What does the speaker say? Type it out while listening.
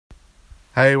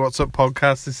Hey, what's up,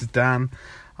 podcast? This is Dan.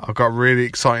 I've got a really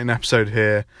exciting episode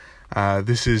here.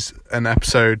 This is an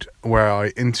episode where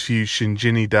I interview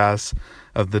Shinjini Das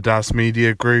of the Das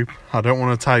Media Group. I don't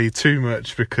want to tell you too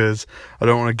much because I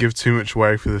don't want to give too much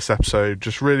away for this episode.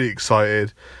 Just really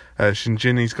excited.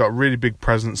 Shinjini's got a really big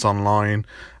presence online.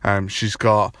 She's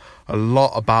got a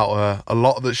lot about her, a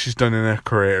lot that she's done in her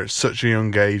career at such a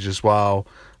young age as well.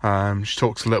 She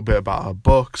talks a little bit about her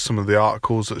book, some of the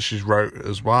articles that she's wrote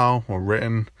as well, or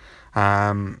written.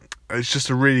 It's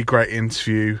just a really great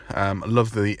interview. I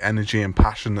love the energy and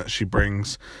passion that she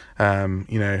brings,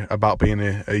 about being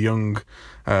a young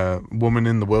woman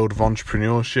in the world of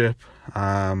entrepreneurship,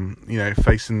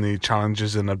 facing the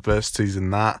challenges and adversities in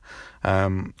that,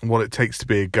 what it takes to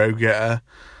be a go-getter.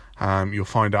 You'll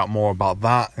find out more about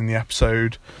that in the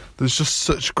episode. There's just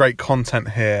such great content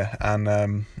here,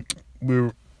 and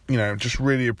we're just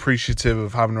really appreciative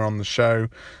of having her on the show.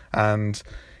 And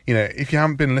if you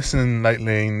haven't been listening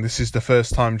lately and this is the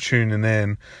first time tuning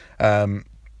in,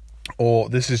 or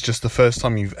this is just the first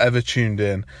time you've ever tuned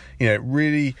in,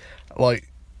 really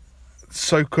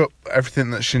soak up everything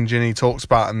that Shinjini talks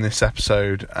about in this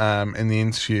episode, in the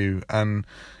interview, and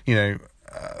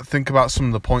think about some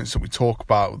of the points that we talk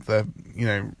about. The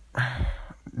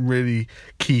really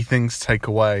key things to take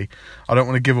away. I don't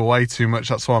want to give away too much,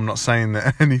 that's why I'm not saying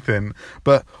anything,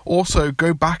 but also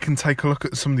go back and take a look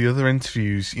at some of the other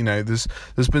interviews.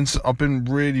 I've been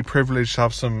really privileged to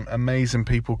have some amazing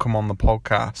people come on the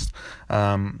podcast.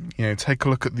 Take a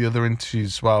look at the other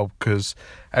interviews as well, because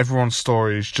everyone's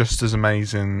story is just as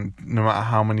amazing, no matter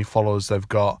how many followers they've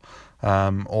got,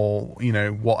 or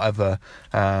whatever.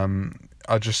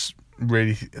 I just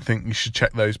really think you should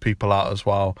check those people out as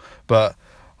well. But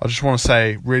I just want to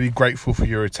say, really grateful for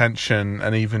your attention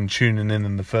and even tuning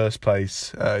in the first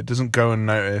place. It doesn't go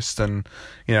unnoticed, and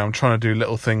I'm trying to do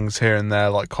little things here and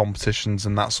there, like competitions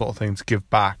and that sort of thing, to give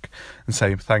back and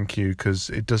say thank you,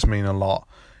 because it does mean a lot.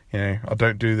 I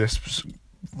don't do this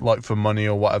for money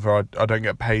or whatever. I don't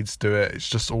get paid to do it. It's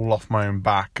just all off my own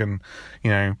back, and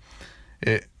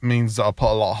it means that I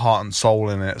put a lot of heart and soul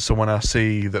in it. So when I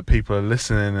see that people are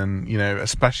listening, and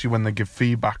especially when they give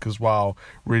feedback as well,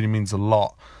 really means a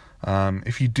lot.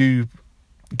 If you do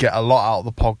get a lot out of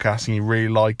the podcast and you really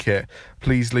like it,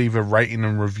 please leave a rating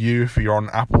and review if you're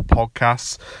on Apple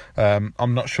Podcasts.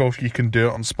 I'm not sure if you can do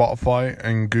it on Spotify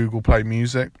and Google Play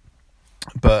Music,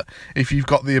 but if you've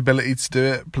got the ability to do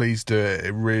it, please do it.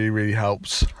 It really, really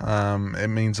helps. It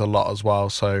means a lot as well.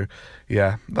 So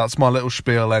yeah, that's my little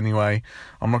spiel anyway.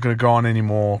 I'm not going to go on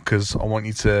anymore, because I want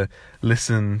you to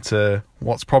listen to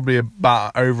what's probably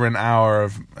about over an hour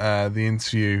of the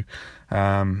interview.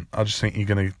 I just think you're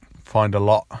going to find a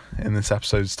lot in this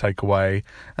episode to take away,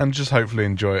 and just hopefully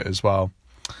enjoy it as well.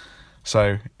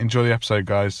 So enjoy the episode,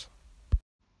 guys.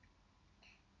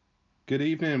 Good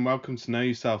evening and welcome to Know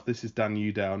Yourself. This is Dan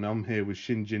Udell, and I'm here with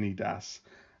Shinjini Das.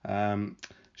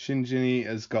 Shinjini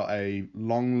has got a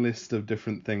long list of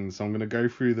different things, so I'm going to go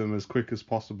through them as quick as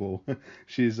possible.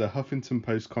 She's a Huffington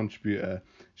Post contributor.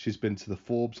 She's been to the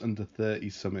Forbes Under 30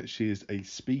 Summit. She is a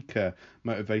speaker,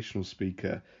 motivational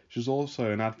speaker. She's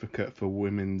also an advocate for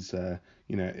women's,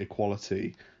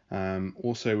 equality.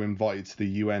 Also invited to the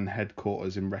UN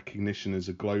headquarters in recognition as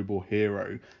a global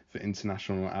hero for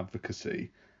international advocacy.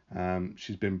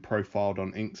 She's been profiled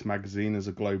on Inc. magazine as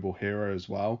a global hero as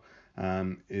well.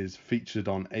 Is featured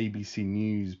on ABC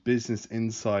News, Business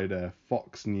Insider,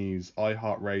 Fox News,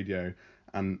 iHeartRadio,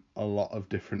 and a lot of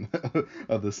different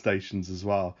other stations as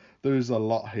well. There's a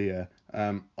lot here.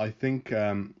 I think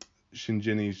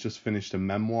Shinjini's just finished a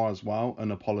memoir as well,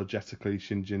 Unapologetically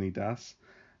Shinjini Das.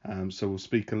 So we'll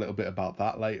speak a little bit about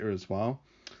that later as well.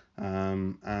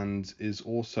 And is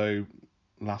also,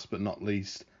 last but not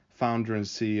least, founder and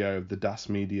CEO of the Das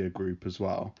Media Group as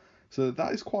well. So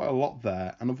that is quite a lot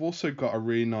there. And I've also got a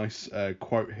really nice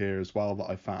quote here as well that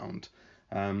I found.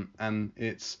 And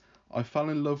it's, "I fell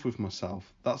in love with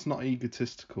myself. That's not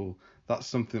egotistical. That's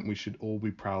something we should all be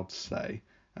proud to say."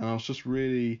 And I was just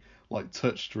really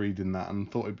touched reading that, and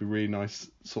thought it'd be really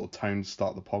nice sort of tone to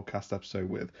start the podcast episode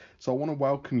with. So I want to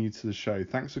welcome you to the show.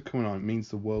 Thanks for coming on. It means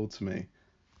the world to me.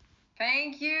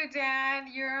 Thank you,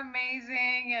 Dan. You're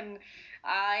amazing, and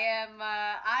I am.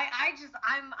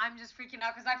 I'm just freaking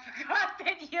out because I forgot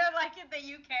that you're in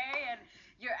the UK, and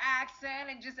your accent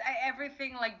and just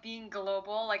everything being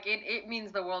global. It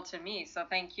means the world to me. So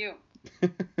thank you.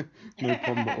 No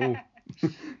problem at all.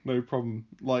 No problem.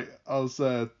 I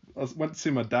went to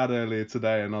see my dad earlier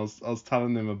today, and I was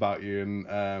telling him about you,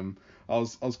 and I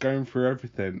was going through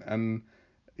everything, and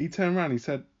he turned around and he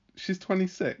said, "She's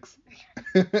 26."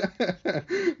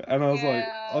 And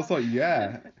I was like,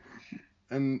 yeah.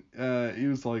 and he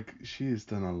was like, she has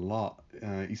done a lot.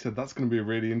 He said that's going to be a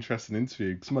really interesting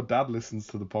interview because my dad listens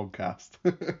to the podcast.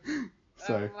 Oh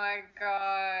So my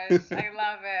gosh, I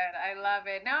love it. I love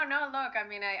it. No, no, look, I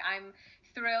mean, I'm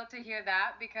thrilled to hear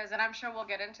that because, and I'm sure we'll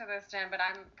get into this, Jen, but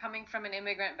I'm coming from an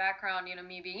immigrant background,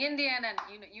 me being Indian, and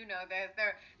you know this.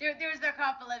 There's a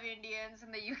couple of Indians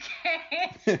in the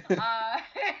UK.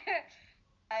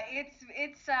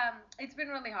 It's been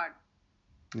really hard.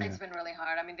 yeah, It's been really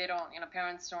hard. I mean, they don't,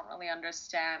 parents don't really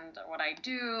understand what I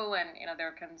do, and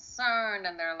they're concerned,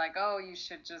 and they're like, "Oh, you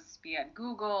should just be at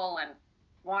Google, and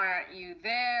why aren't you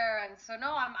there?" And so,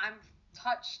 no, I'm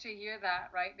touched to hear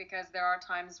that, right? Because there are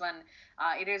times when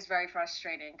it is very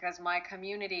frustrating because my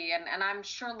community, and I'm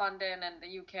sure London and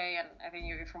the UK, and I think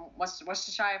you're from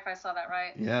Worcestershire, if I saw that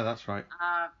right. yeah, that's right.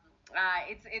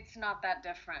 It's not that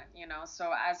different,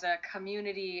 So as a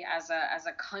community, as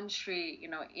a country,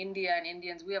 India and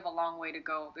Indians, we have a long way to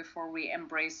go before we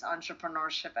embrace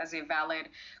entrepreneurship as a valid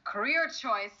career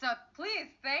choice. So please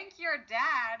thank your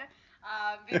dad,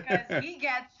 because he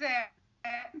gets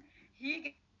it.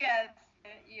 He gets it,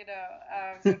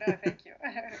 So no, thank you.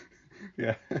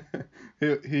 Yeah,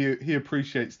 he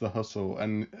appreciates the hustle,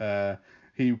 and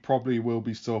he probably will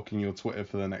be stalking your Twitter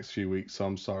for the next few weeks. So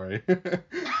I'm sorry. I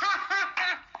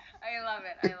love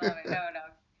it. I love it. No, no.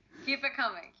 Keep it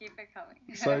coming. Keep it coming.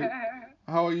 So,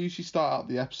 how I usually start out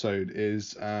the episode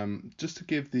is just to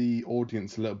give the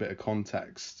audience a little bit of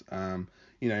context.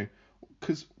 You know,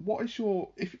 because what is your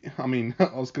if I mean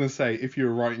I was gonna say if you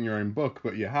were writing your own book,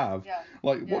 but you have. Yeah.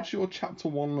 Like, Yeah. what's your chapter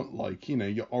one look like?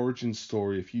 Your origin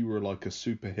story. If you were like a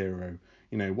superhero,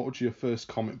 what would your first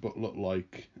comic book look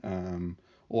like?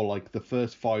 Or like the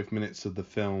first 5 minutes of the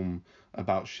film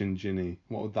about Shinjini.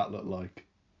 What would that look like?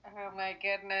 Oh my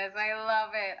goodness, I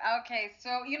love it. Okay,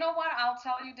 so you know what? I'll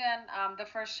tell you then. The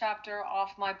first chapter of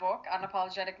my book,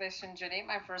 Unapologetically Shinjini,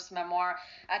 my first memoir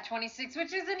at 26,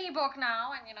 which is an ebook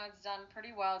now, and it's done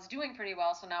pretty well. It's doing pretty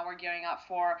well. So now we're gearing up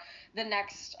for the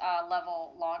next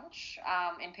level launch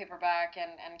in paperback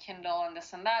and Kindle and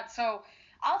this and that. So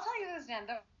I'll tell you this, Dan.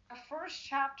 The first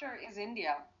chapter is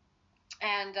India,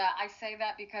 and I say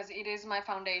that because it is my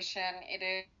foundation. It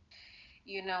is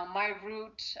my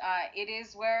root. It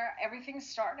is where everything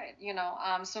started,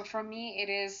 so for me it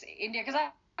is India, because I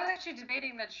was actually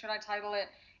debating that should I title it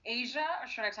Asia or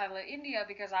should I title it India,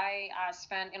 because I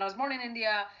spent, I was born in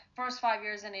India, first 5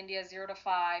 years in India, 0 to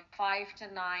 5, 5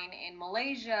 to 9 in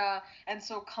Malaysia, and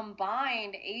so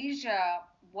combined Asia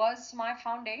was my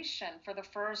foundation for the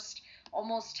first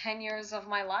almost 10 years of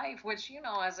my life, which,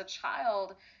 as a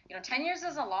child, 10 years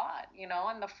is a lot,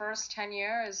 and the first 10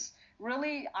 years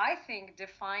really, I think,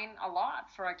 define a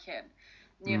lot for a kid,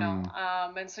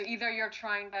 Mm. and so either you're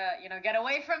trying to, get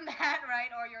away from that, right,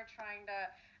 or you're trying to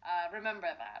remember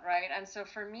that, right? And so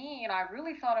for me, I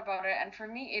really thought about it, and for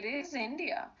me, it is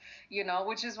India,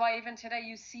 which is why even today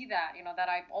you see that, that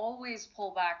I always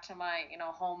pull back to my,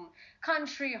 home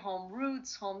country, home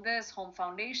roots, home this, home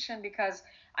foundation, because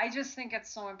I just think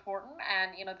it's so important.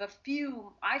 And, the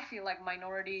few, I feel like,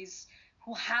 minorities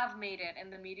who have made it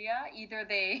in the media, either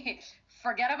they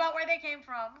forget about where they came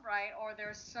from, right? Or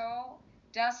they're so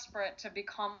desperate to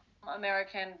become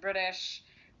American, British,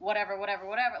 whatever, whatever,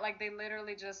 whatever. Like they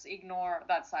literally just ignore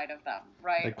that side of them,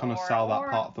 right? They kind of Or sell that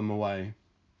part of them away.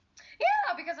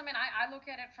 yeah, because I mean, I look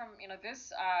at it from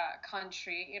this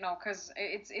country, because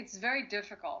it's very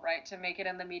difficult, right, to make it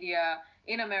in the media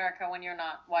in America when you're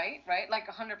not white, right? Like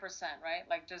 100%, right?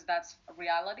 Like just that's a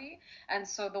reality. And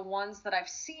so the ones that I've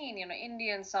seen,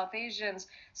 Indians, South Asians,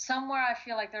 somewhere I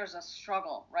feel like there's a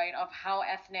struggle, right, of how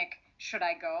ethnic should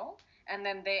I go? And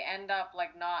then they end up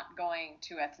like not going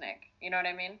to ethnic. You know what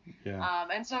I mean? Yeah.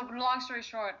 And so, long story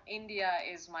short, India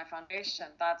is my foundation.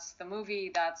 That's the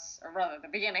movie. Or rather, the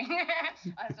beginning.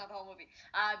 That's not the whole movie.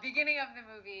 Beginning of the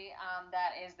movie.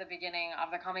 That is the beginning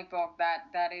of the comic book.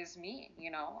 That is me.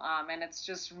 And it's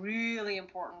just really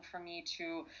important for me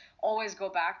to always go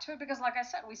back to it because, like I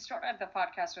said, we started the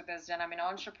podcast with this, and I mean,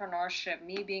 entrepreneurship.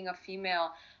 Me being a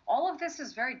female, all of this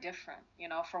is very different.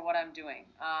 For what I'm doing.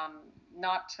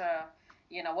 Not to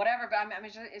whatever. But I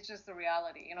mean, it's just the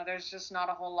reality. There's just not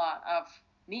a whole lot of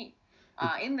me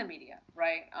in the media,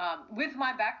 right? With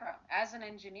my background as an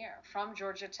engineer from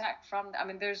Georgia Tech,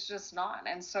 there's just not.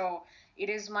 And so it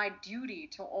is my duty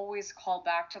to always call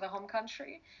back to the home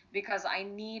country because I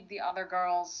need the other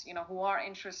girls, who are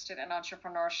interested in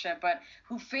entrepreneurship, but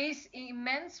who face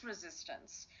immense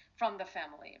resistance from the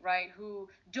family, right? Who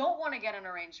don't want to get an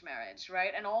arranged marriage,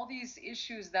 right? And all these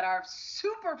issues that are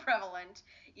super prevalent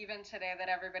even today that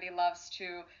everybody loves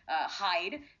to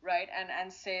hide, right?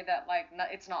 And say that like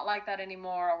it's not like that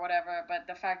anymore or whatever. But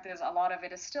the fact is, a lot of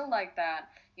it is still like that.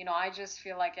 I just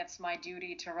feel like it's my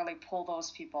duty to really pull those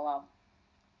people up.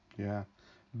 Yeah,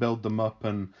 build them up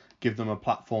and give them a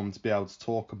platform to be able to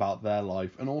talk about their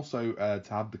life, and also to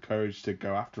have the courage to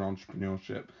go after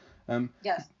entrepreneurship.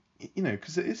 Yes.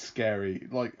 Because it is scary.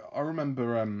 Like, I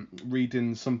remember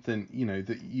reading something,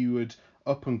 that you would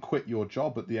up and quit your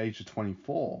job at the age of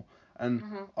 24. And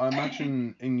I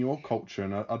imagine in your culture,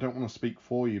 and I don't want to speak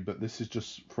for you, but this is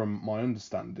just from my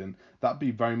understanding, that'd be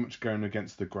very much going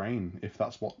against the grain if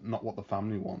that's not what the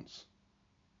family wants.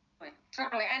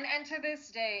 Totally. And to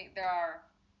this day, there are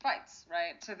fights,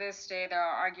 right? To this day, there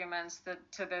are arguments.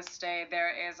 To this day,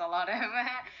 there is a lot of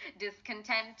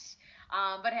discontent.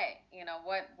 But hey,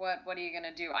 what are you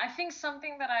gonna do? I think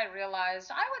something that I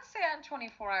realized, I would say at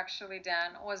 24 actually,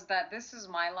 Dan, was that this is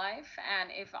my life,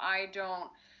 and if I don't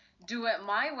do it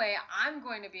my way, I'm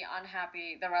going to be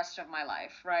unhappy the rest of my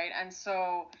life, right? And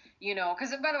so,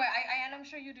 because by the way, and I'm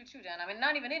sure you do too, Dan. I mean,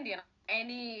 not even Indian,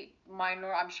 any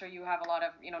minor, I'm sure you have a lot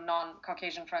of,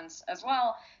 non-Caucasian friends as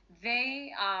well.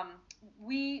 They,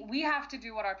 we have to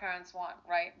do what our parents want,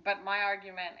 right? But my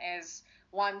argument is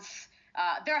once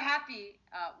they're happy,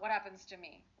 what happens to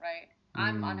me, right?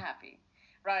 I'm unhappy.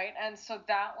 Right. And so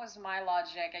that was my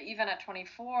logic. Even at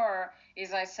 24,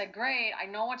 is I said, great, I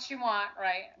know what you want,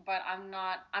 right? But I'm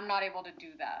not able to do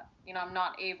that. I'm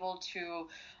not able to,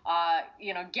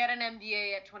 get an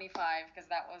MBA at 25 because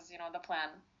that was, the plan.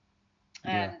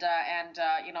 Yeah.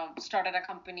 And started a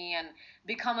company and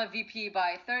become a VP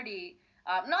by 30.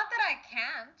 Not that I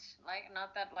can't,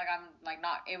 not that I'm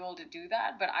not able to do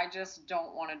that, but I just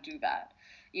don't want to do that.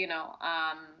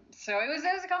 So it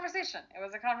was a conversation. It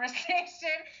was a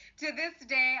conversation. To this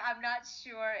day, I'm not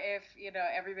sure if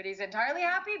everybody's entirely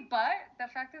happy, but the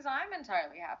fact is I'm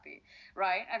entirely happy,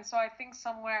 right? And so I think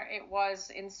somewhere it was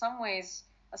in some ways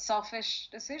a selfish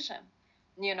decision,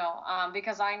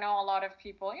 because I know a lot of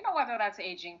people, whether that's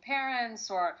aging parents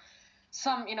or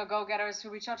some, go-getters who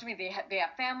reach out to me, they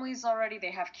have families already,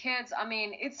 they have kids. I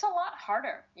mean, it's a lot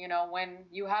harder, when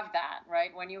you have that,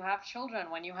 right? When you have children,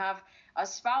 when you have a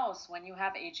spouse, when you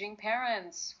have aging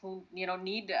parents who,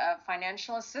 need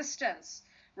financial assistance,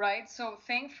 right? So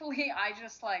thankfully, I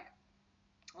just like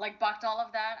bucked all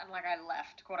of that and I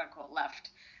left, quote unquote, left,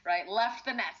 right? Left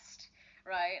the nest,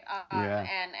 right? Yeah.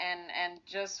 And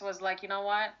just was like, you know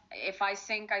what? If I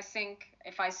sink, I sink.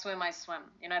 If I swim, I swim.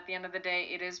 At the end of the day,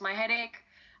 it is my headache,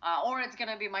 or it's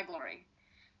gonna be my glory.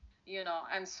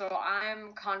 And so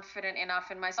I'm confident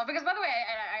enough in myself because, by the way,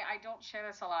 I don't share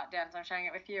this a lot, Dan, so I'm sharing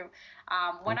it with you.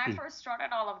 When Thank I you. first started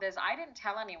all of this, I didn't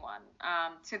tell anyone.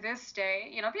 To this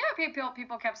day,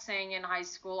 people kept saying in high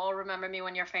school, "Oh, remember me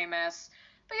when you're famous."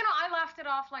 But I laughed it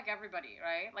off like everybody,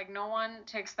 right? Like no one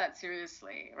takes that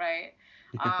seriously, right?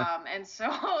 Yeah. And so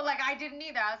I didn't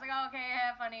either. I was like, oh, okay,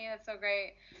 yeah, funny, that's so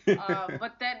great.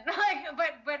 But then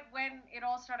but when it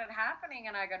all started happening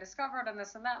and I got discovered and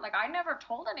this and that, I never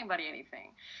told anybody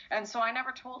anything. And so I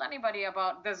never told anybody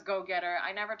about this go-getter.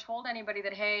 I never told anybody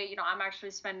that, hey, I'm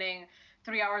actually spending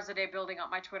 3 hours a day building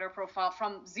up my Twitter profile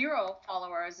from 0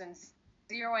 followers and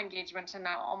 0 engagement to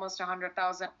now almost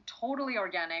 100,000, totally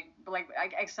organic,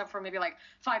 except for maybe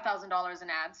 $5,000 in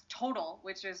ads total,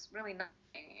 which is really nothing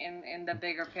in the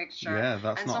bigger picture. Yeah,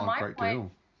 that's And not so a my great point,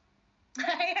 deal.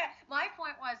 my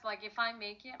point was if I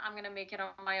make it, I'm gonna make it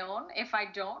on my own. If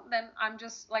I don't, then I'm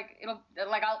just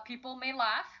people may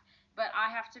laugh, but I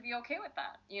have to be okay with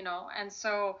that, And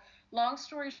so, long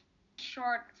story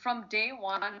short, from day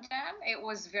one, Dan, it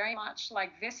was very much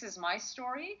this is my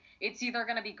story. It's either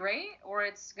gonna be great or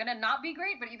it's gonna not be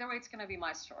great, but either way, it's gonna be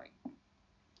my story.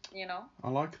 I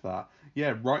like that.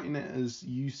 Yeah, writing it as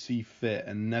you see fit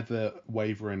and never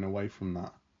wavering away from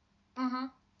that.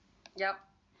 Yep.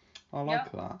 I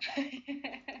like Yep. that.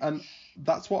 And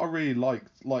that's what I really liked.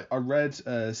 I read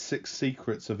Six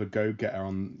Secrets of a Go-Getter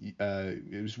on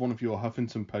it was one of your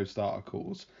Huffington Post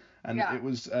articles, and Yeah. it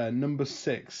was number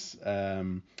 6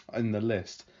 in the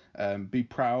list. Be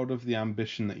proud of the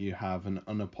ambition that you have and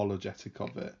unapologetic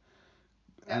of it.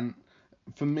 Yeah. And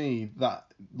for me,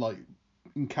 that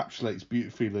encapsulates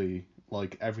beautifully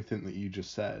everything that you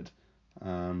just said.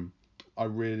 Um, I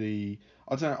really,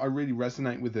 I don't know, I really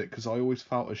resonate with it because I always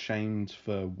felt ashamed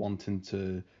for wanting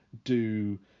to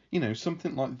do,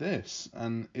 something like this,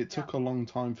 and it took a long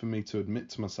time for me to admit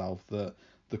to myself that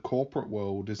the corporate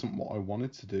world isn't what I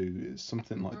wanted to do. It's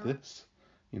something like this,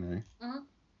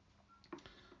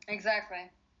 Exactly.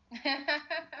 I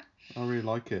really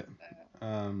like it.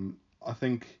 I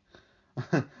think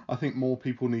I think more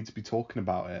people need to be talking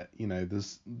about it. You know,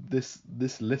 there's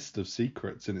this list of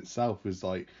secrets in itself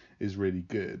is really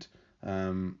good.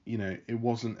 You know, it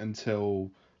wasn't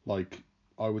until like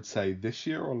I would say this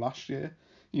year or last year.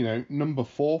 You know, number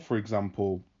 4, for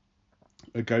example,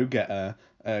 a go-getter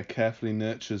carefully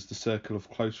nurtures the circle of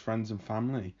close friends and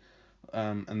family,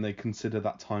 and they consider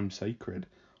that time sacred.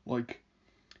 Like,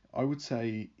 I would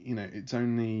say, you know, it's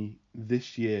only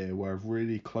this year where I've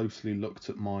really closely looked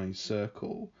at my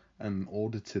circle and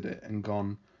audited it and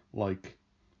gone, like,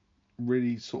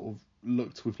 really sort of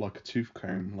looked with like a tooth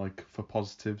comb, like for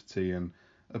positivity, and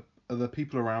are there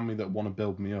people around me that want to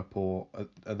build me up, or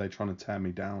are they trying to tear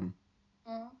me down?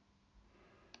 Mhm.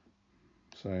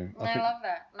 So I I think, love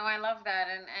that. No, I love that.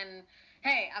 And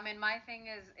hey, I mean, my thing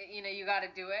is, you got to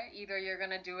do it. Either you're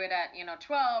going to do it at,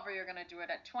 12, or you're going to do it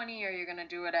at 20, or you're going to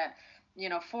do it at,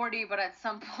 40, but at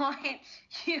some point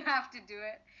you have to do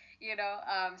it.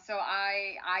 So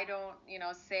I don't,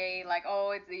 say like,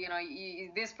 oh, it's,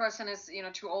 this person is,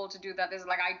 too old to do that. This is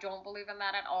like, I don't believe in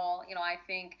that at all. I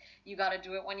think you got to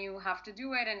do it when you have to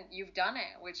do it, and you've done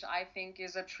it, which I think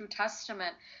is a true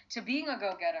testament to being a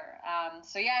go-getter.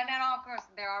 So yeah, and then of course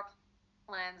there are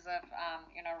plans of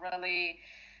really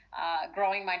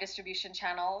growing my distribution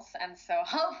channels, and so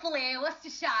hopefully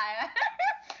Worcestershire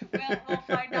we'll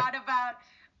find out about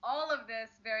all of this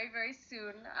very very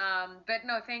soon. But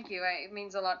no, thank you. It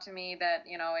means a lot to me that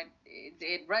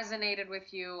it resonated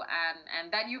with you,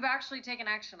 and that you've actually taken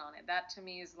action on it. That to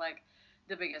me is like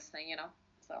the biggest thing.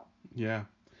 So yeah,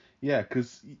 yeah,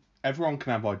 because everyone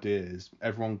can have ideas.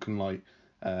 Everyone can like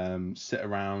sit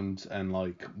around and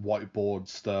like whiteboard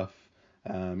stuff.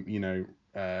 You know,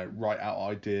 write out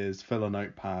ideas, fill a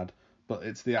notepad. But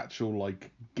it's the actual like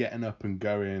getting up and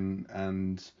going,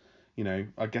 and you know,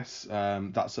 I guess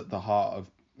that's at the heart of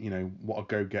what a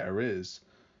go getter is.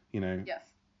 You know, yes.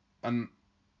 and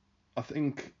I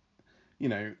think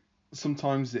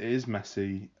sometimes it is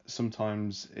messy.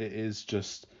 Sometimes it is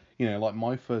just, like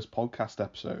my first podcast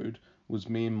episode was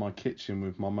me in my kitchen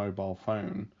with my mobile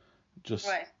phone, just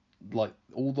Right. like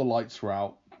all the lights were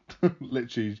out.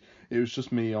 Literally, it was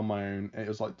just me on my own. It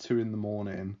was like 2 in the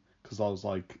morning because I was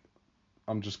like,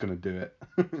 I'm just gonna do it.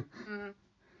 Mhm.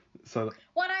 So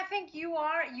Well, I think you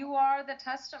are the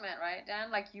testament, right,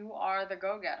 Dan? Like you are the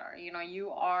go-getter. You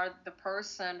are the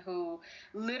person who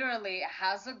literally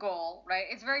has a goal, right?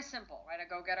 It's very simple, right? A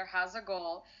go-getter has a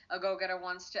goal. A go-getter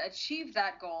wants to achieve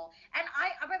that goal. And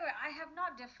by the way, I have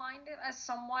not defined it as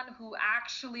someone who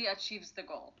actually achieves the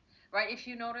goal. Right? If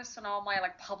you notice in all my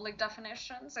like public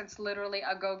definitions, it's literally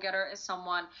a go-getter is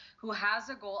someone who has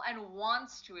a goal and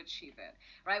wants to achieve it,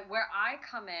 right? Where I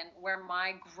come in, where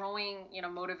my growing,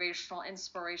 motivational,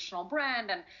 inspirational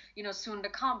brand and, soon to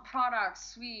come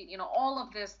products, suite, all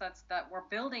of this that we're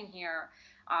building here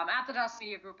at the Dust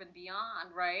Media Group and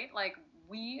beyond, right? Like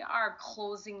we are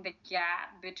closing the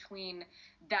gap between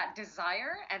that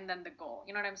desire and then the goal.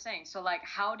 You know what I'm saying? So like,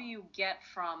 how do you get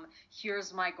from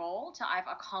here's my goal to I've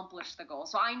accomplished the goal?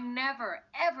 So I never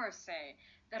ever say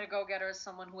that a go-getter is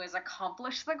someone who has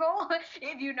accomplished the goal.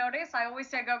 If you notice, I always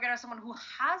say a go-getter is someone who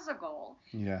has a goal,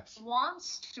 yes,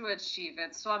 wants to achieve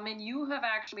it. So, I mean, you have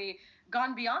actually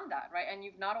gone beyond that, right? And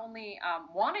you've not only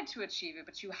wanted to achieve it,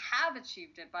 but you have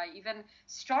achieved it by even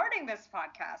starting this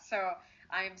podcast. So,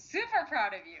 I'm super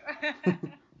proud of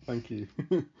you. thank you.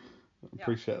 Yeah.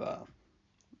 Appreciate that.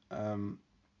 Um,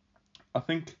 I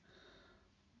think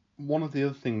one of the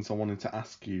other things I wanted to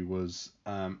ask you was,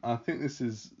 I think this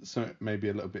is so maybe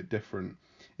a little bit different.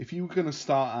 If you were going to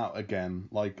start out again,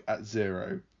 like at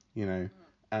zero,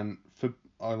 and for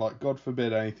I like God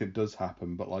forbid anything does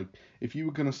happen, but like if you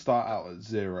were going to start out at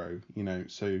zero,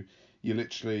 so you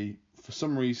literally for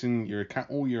some reason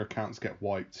all your accounts get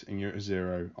wiped and you're at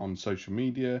zero on social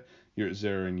media, you're at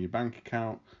zero in your bank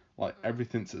account, like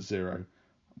everything's at zero.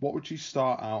 What would you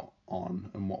start out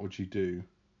on, and what would you do?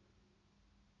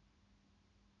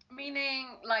 Meaning,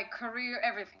 like career,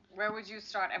 everything. Where would you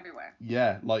start everywhere?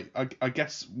 Yeah, like I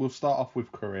guess we'll start off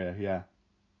with career. Yeah.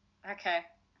 Okay,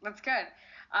 that's good.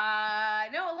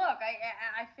 No, look,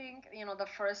 I think the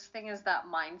first thing is that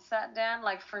mindset, Dan.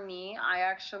 Like for me, I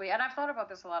actually, and I've thought about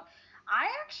this a lot. I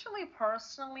actually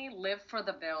personally live for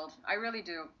the build. I really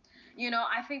do.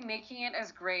 I think making it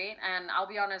is great, and I'll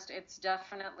be honest, it's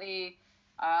definitely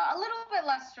a little bit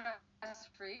less stress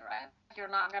free, right? You're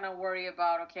not gonna worry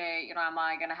about, okay, am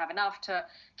I gonna have enough to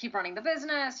keep running the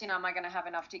business? Am I gonna have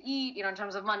enough to eat? In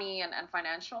terms of money and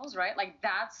financials, right? Like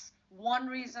that's one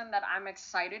reason that I'm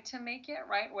excited to make it,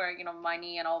 right? Where,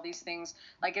 money and all these things,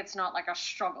 like it's not like a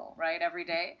struggle, right? Every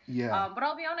day. Yeah. But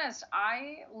I'll be honest,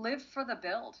 I live for the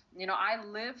build. I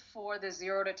live for the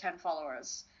 0 to 10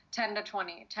 followers, 10 to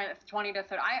 20, 20 to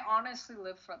 30. I honestly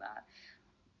live for that.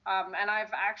 And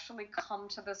I've actually come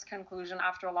to this conclusion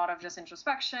after a lot of just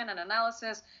introspection and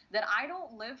analysis that I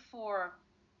don't live for,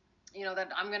 that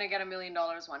I'm going to get $1 million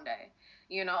one day.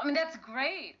 I mean, that's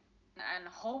great. And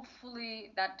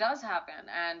hopefully that does happen.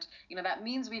 And, that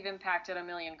means we've impacted 1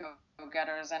 million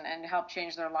go-getters and helped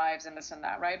change their lives and this and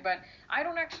that, right? But I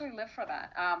don't actually live for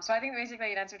that. So I think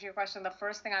basically in answer to your question, the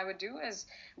first thing I would do is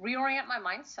reorient my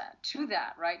mindset to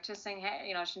that, right? To saying,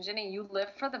 hey, Shinjini, you live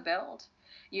for the build.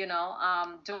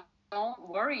 Don't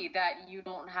worry that you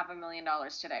don't have $1 million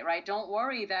today, right? Don't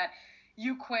worry that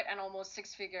you quit an almost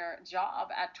six-figure job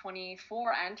at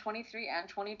 24 and 23 and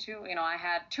 22. I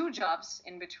had 2 jobs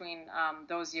in between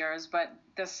those years, but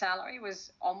the salary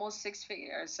was almost 6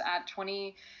 figures at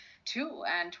 22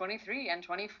 and 23 and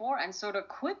 24. And so to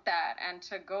quit that and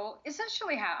to go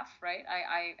essentially half, right?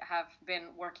 I have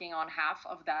been working on half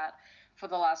of that for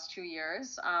the last 2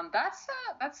 years.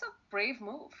 That's a brave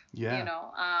move, Yeah.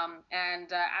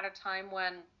 and at a time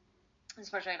when,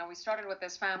 especially, we started with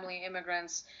this family,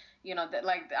 immigrants, that,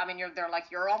 like, I mean, they're like,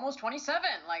 you're almost 27.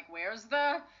 Like, where's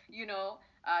the,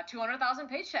 200,000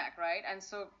 paycheck, right? And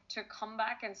so to come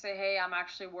back and say, hey, I'm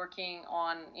actually working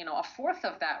on, a fourth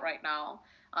of that right now,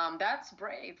 that's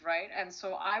brave, right? And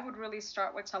so I would really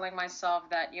start with telling myself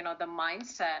that, the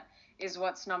mindset is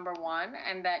what's number one,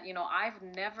 and that, I've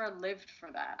never lived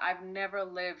for that. I've never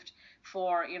lived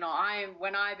for,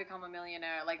 when I become a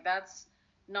millionaire, like, that's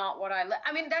not what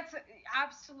I mean, that's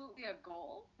absolutely a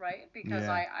goal, right? Because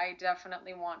Yeah. I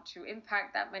definitely want to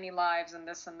impact that many lives and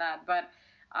this and that. But,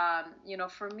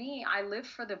 for me, I live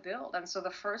for the build. And so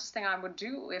the first thing I would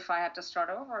do if I had to start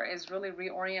over is really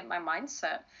reorient my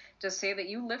mindset to say that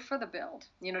you live for the build.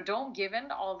 Don't give in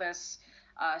to all this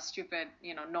stupid,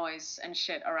 noise and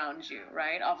shit around you,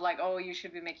 right? Of like, oh, you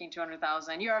should be making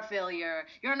 200,000. You're a failure.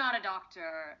 You're not a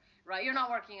doctor, right? You're not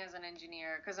working as an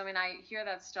engineer. Because I mean, I hear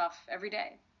that stuff every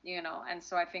day, and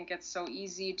so I think it's so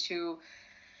easy to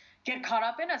get caught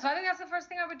up in it. So I think that's the first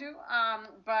thing I would do.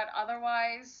 But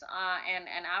otherwise,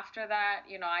 and after that,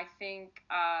 I think,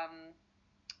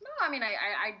 no, I mean,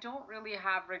 I don't really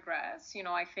have regrets.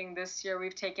 I think this year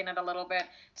we've taken it a little bit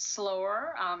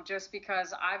slower, just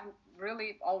because I've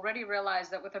really already realized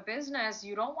that with a business,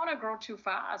 you don't want to grow too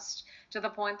fast to the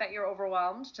point that you're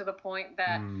overwhelmed, to the point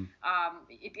that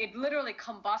it literally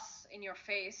combusts in your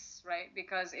face, right?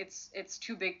 Because it's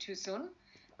too big too soon.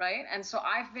 Right. And so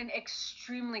I've been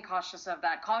extremely cautious of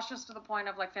that, cautious to the point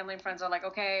of like family and friends are like,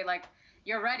 okay, like,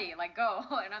 you're ready, like, go.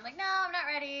 And I'm like, no, I'm not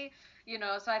ready.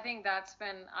 So I think that's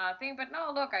been a thing. But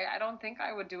no, look, I don't think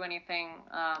I would do anything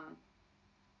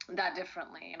that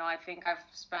differently. I think I've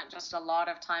spent just a lot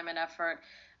of time and effort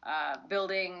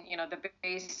building, the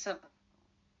base of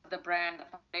the brand, the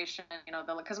foundation,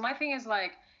 because my thing is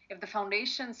like, if the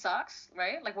foundation sucks,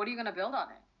 right, like, what are you going to build on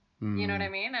it? You know what I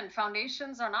mean? And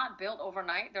foundations are not built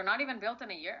overnight. They're not even built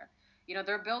in a year.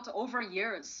 They're built over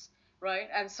years, right?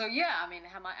 And so, yeah, I mean,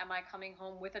 am I coming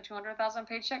home with a 200,000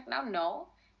 paycheck now? No.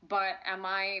 But am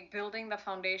I building the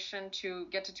foundation to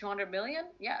get to 200 million?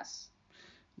 Yes.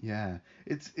 Yeah,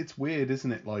 it's weird,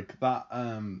 isn't it? Like that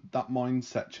that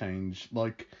mindset change.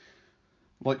 Like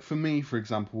for me, for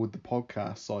example, with the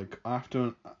podcast, like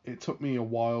after it took me a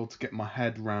while to get my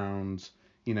head round,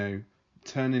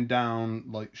 turning down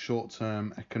like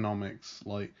short-term economics,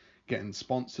 like getting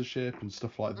sponsorship and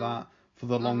stuff like that, for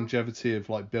the longevity of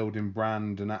like building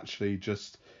brand and actually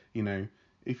just,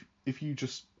 if you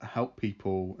just help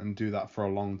people and do that for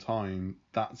a long time,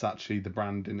 that's actually the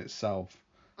brand in itself.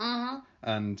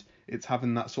 And it's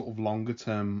having that sort of longer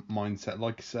term mindset.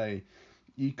 Like I say,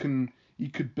 you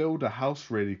could build a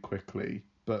house really quickly,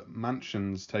 but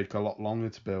mansions take a lot longer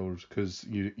to build because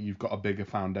you've got a bigger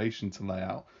foundation to lay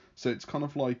out. So it's kind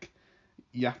of like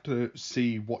you have to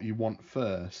see what you want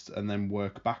first and then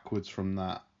work backwards from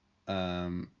that.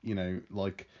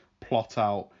 Like plot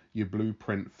out your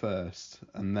blueprint first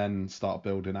and then start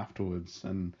building afterwards.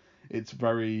 And it's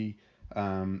very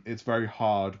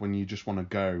hard when you just want to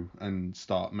go and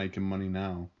start making money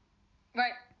now.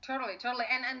 Right. Totally.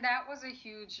 And that was a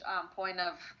huge point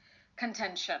of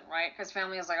contention, right? Because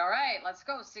family is like, all right, let's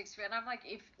go 6 feet. And I'm like,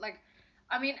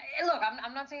 I mean, look,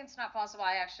 I'm not saying it's not possible.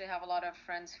 I actually have a lot of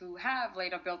friends who have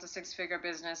later built a 6-figure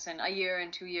business in a year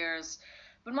and 2 years.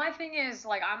 But my thing is,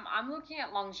 like, I'm looking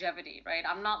at longevity, right?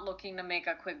 I'm not looking to make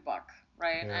a quick buck,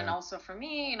 right? Yeah. And also for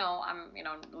me, I'm,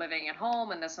 living at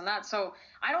home and this and that. So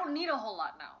I don't need a whole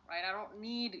lot now, right? I don't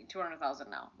need 200,000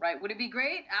 now, right? Would it be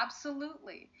great?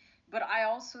 Absolutely. But I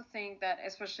also think that,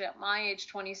 especially at my age,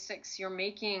 26, you're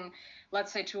making,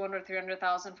 let's say 200,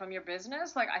 300,000 from your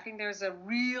business. Like, I think there's a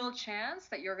real chance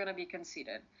that you're going to be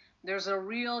conceited. There's a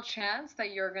real chance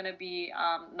that you're going to be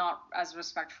not as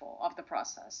respectful of the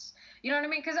process. You know what I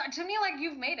mean? Because to me, like,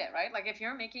 you've made it, right? Like, if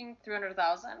you're making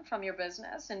 300,000 from your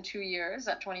business in 2 years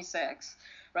at 26,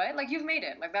 right? Like, you've made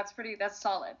it. Like, that's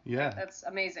solid. Yeah. Right? That's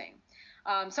amazing.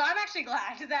 So I'm actually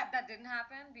glad that didn't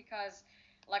happen, because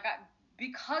like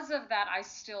because of that, I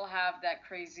still have that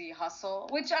crazy hustle,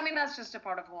 which, I mean, that's just a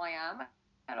part of who I am.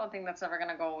 I don't think that's ever going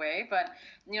to go away. But,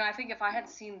 I think if I had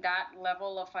seen that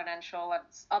level of financial and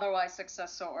otherwise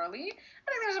success so early,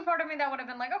 I think there's a part of me that would have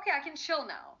been like, okay, I can chill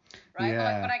now, right?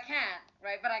 Yeah. But I can't,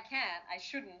 right? But I can't. I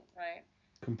shouldn't, right?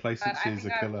 Complacency is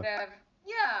a killer.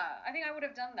 I think I would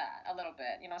have done that a little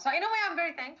bit, So in a way, I'm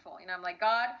very thankful. I'm like,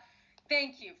 God,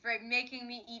 thank you for making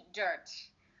me eat dirt.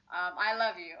 I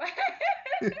love you.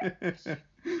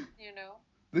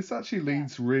 This actually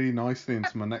leads really nicely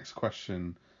into my next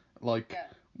question. Like,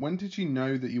 when did you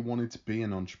know that you wanted to be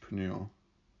an entrepreneur?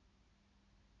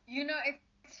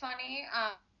 It's funny,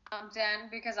 Dan,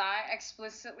 because I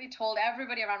explicitly told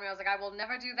everybody around me, I was like, I will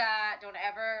never do that. Don't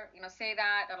ever, say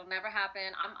that. That'll never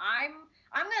happen. I'm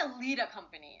gonna lead a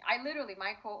company.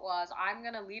 My quote was, I'm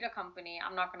gonna lead a company.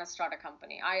 I'm not gonna start a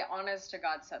company. I, honest to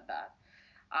God, said that.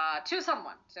 To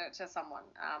someone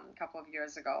a couple of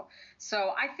years ago.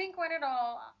 So I think when it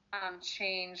all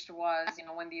changed was,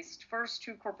 when these first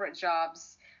two corporate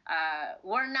jobs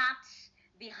were not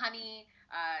the honey,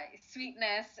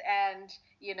 sweetness, and,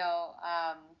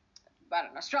 I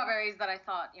don't know, strawberries that I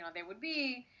thought, they would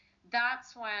be.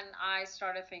 That's when I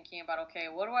started thinking about, okay,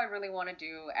 what do I really want to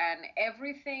do? And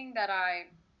everything that I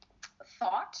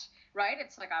thought, right?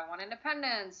 It's like, I want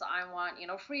independence. I want,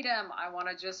 freedom. I want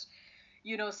to just,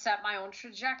 set my own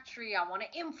trajectory. I want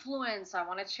to influence. I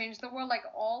want to change the world. Like,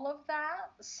 all of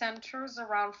that centers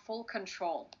around full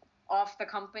control of the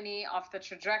company, of the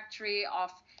trajectory,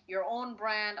 of your own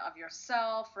brand, of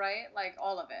yourself, right? Like,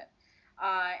 all of it.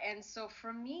 And so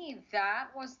for me, that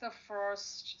was the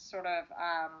first sort of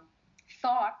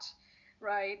thought,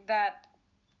 right? That,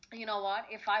 you know what,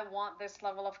 if I want this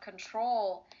level of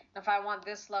control, if I want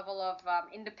this level of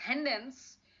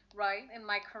independence, right, in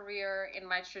my career, in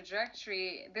my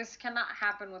trajectory, this cannot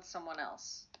happen with someone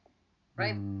else,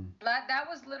 right? That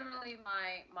was literally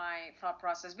my thought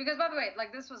process. Because, by the way,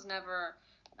 like, this was never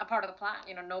a part of the plan.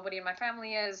 Nobody in my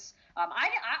family is. I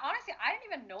honestly, I didn't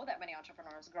even know that many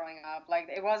entrepreneurs growing up. Like,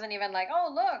 it wasn't even like,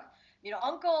 oh, look,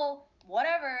 uncle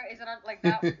whatever is it like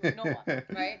that. No one,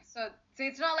 right? So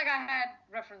it's not like I had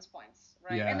reference points,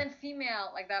 right? Yeah. And then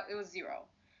female, like, that, it was zero,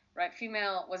 right?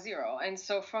 Female was zero. And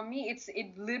so for me,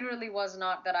 it literally was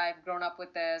not that I've grown up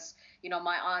with this,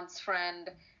 my aunt's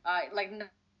friend, like,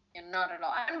 not at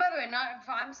all. And by the way,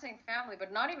 I'm saying family,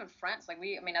 but not even friends. Like,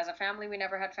 as a family, we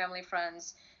never had family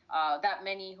friends that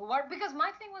many who are, because my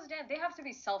thing was, Dan, they have to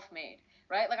be self-made,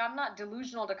 right? Like, I'm not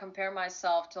delusional to compare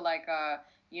myself to, like, a,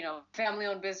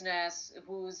 family-owned business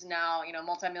who's now,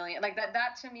 multi-million. Like,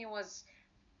 that to me was,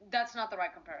 that's not the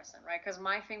right comparison, right? Because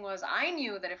my thing was, I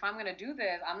knew that if I'm going to do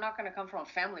this, I'm not going to come from a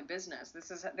family business. This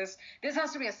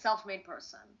has to be a self-made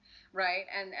person, right?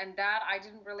 And that, I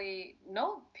didn't really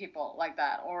know people like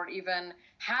that, or even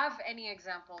have any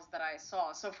examples that I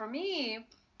saw. So for me,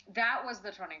 that was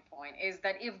the turning point, is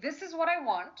that if this is what I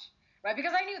want, right?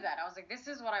 Because I knew that. I was like, this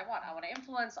is what I want. I want to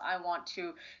influence. I want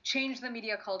to change the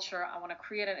media culture. I want to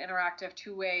create an interactive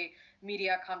two-way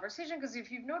media conversation. Because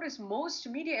if you've noticed, most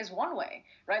media is one way,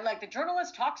 right? Like, the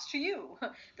journalist talks to you,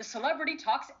 the celebrity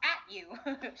talks at you,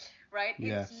 right?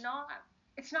 Yes.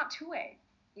 It's not two-way.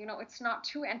 It's not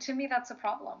two-way. And to me, that's a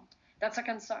problem. That's a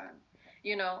concern.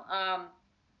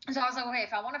 So I was like, okay,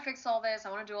 if I want to fix all this,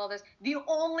 I want to do all this, the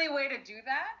only way to do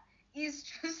that is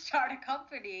to start a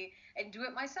company and do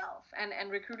it myself, and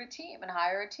recruit a team and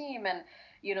hire a team, and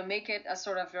make it a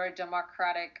sort of very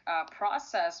democratic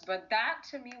process. But that,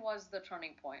 to me, was the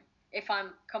turning point, if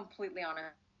I'm completely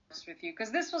honest with you, because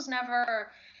this was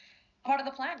never part of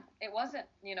the plan. It wasn't.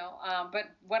 But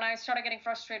when I started getting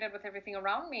frustrated with everything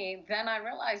around me, then I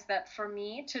realized that for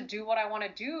me to do what I want to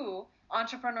do,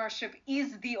 entrepreneurship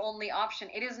is the only option.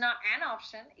 It is not an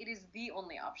option, it is the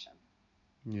only option.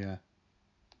 Yeah.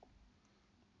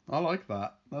 I like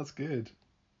that. That's good.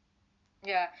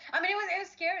 Yeah. It was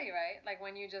scary, right? Like,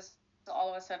 when you just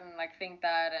all of a sudden, like, think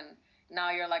that, and now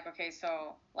you're like, okay,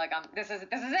 so, like, this is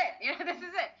it. This is it. Yeah.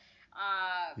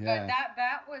 But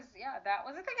that was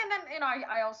the thing. And then,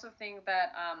 I also think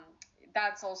that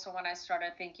that's also when I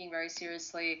started thinking very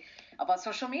seriously about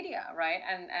social media, right?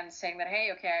 And saying that,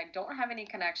 hey, okay, I don't have any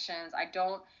connections. I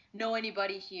don't know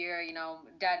anybody here.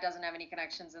 Dad doesn't have any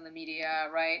connections in the media,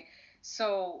 right?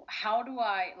 So how do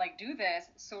I like do this?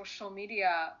 Social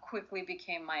media quickly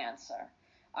became my answer.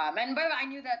 And by the way, I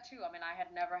knew that too. I mean, I had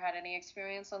never had any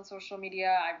experience on social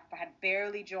media. I had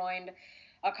barely joined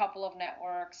a couple of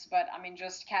networks, but I mean,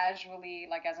 just casually,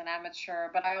 like as an amateur.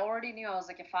 But I already knew, I was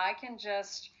like, if I can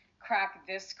just crack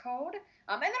this code,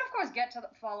 and then of course get to the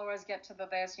followers, get to the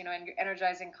this,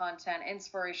 energizing content,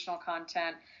 inspirational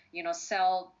content,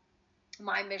 sell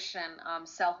my mission,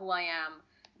 sell who I am,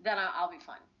 then I'll be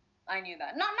fine. I knew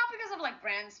that. Not because of like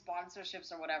brand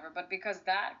sponsorships or whatever, but because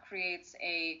that creates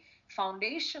a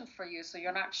foundation for you, so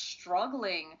you're not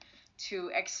struggling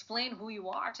to explain who you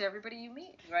are to everybody you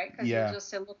meet, right? Because you'll Yeah. just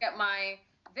say, look at my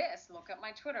this, look at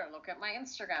my Twitter, look at my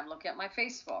Instagram, look at my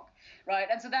Facebook, right?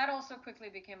 And so that also quickly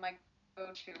became my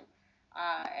go-to.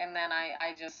 And then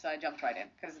I just jumped right in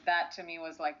because that to me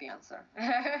was like the answer.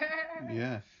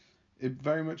 Yeah. It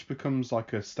very much becomes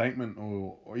like a statement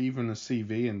or even a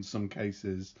CV in some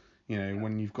cases, Yeah.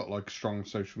 when you've got like strong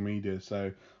social media.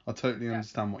 So I totally Yeah.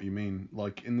 understand what you mean.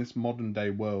 Like in this modern day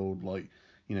world, like,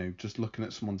 just looking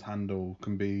at someone's handle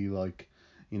can be like,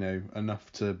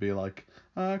 enough to be like,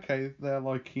 oh, okay, they're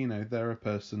like, they're a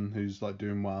person who's like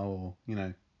doing well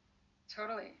or.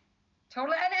 Totally.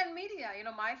 Totally. And media,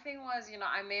 my thing was,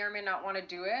 I may or may not want to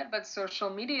do it, but social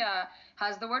media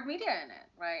has the word media in it,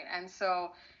 right? And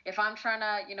so if I'm trying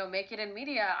to, make it in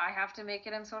media, I have to make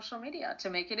it in social media to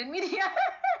make it in media.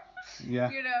 Yeah.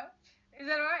 you know, is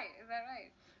that right? Is that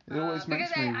right? It always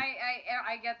Because makes me.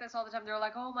 I get this all the time. They're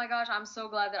like, oh my gosh, I'm so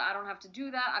glad that I don't have to do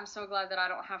that. I'm so glad that I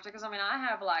don't have to. Because I mean, I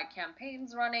have like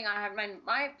campaigns running. I have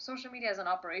my social media is an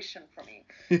operation for me.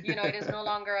 It is no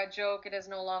longer a joke. It is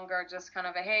no longer just kind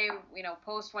of a hey,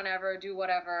 post whenever, do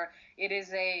whatever. It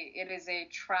is a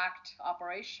tracked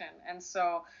operation. And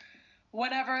so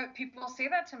whenever people say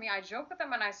that to me, I joke with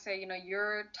them and I say,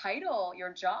 your title,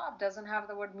 your job doesn't have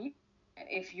the word media.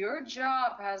 If your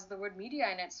job has the word media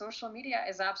in it, social media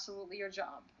is absolutely your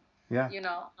job. Yeah.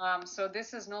 So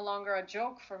this is no longer a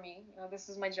joke for me. This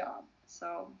is my job.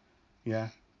 So Yeah.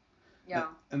 yeah.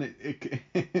 And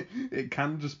it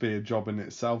can just be a job in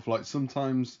itself. Like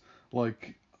sometimes,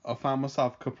 like I found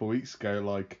myself a couple of weeks ago,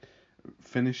 like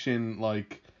finishing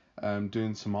like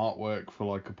doing some artwork for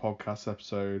like a podcast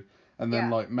episode, and then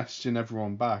Yeah. like messaging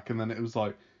everyone back, and then it was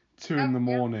like 2 in Yep.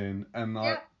 the Yep. morning, and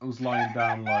Yep. I was lying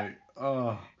down like,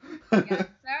 oh. Yes,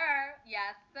 sir.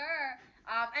 Yes, sir.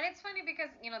 And it's funny because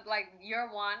like year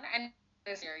one and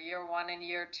this year one and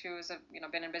year two is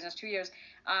been in business 2 years.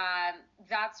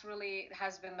 That's really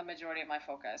has been the majority of my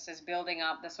focus is building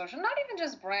up the social, not even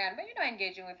just brand, but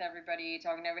engaging with everybody,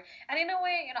 talking to everybody. And in a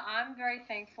way, I'm very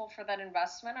thankful for that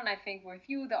investment. And I think with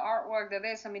you, the artwork, the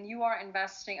this, I mean, you are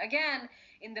investing again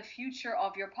in the future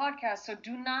of your podcast. So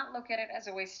do not look at it as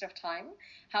a waste of time.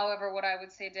 However, what I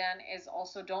would say, Dan, is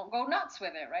also don't go nuts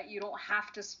with it, right? You don't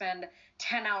have to spend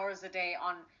 10 hours a day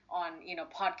on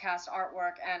podcast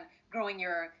artwork and growing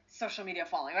your social media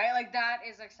following, right? Like that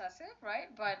is excessive, right?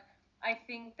 But I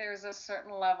think there's a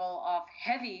certain level of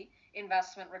heavy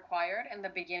investment required in the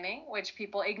beginning, which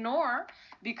people ignore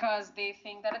because they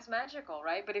think that it's magical,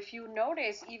 right? But if you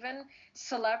notice, even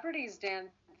celebrities, Dan,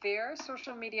 their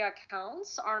social media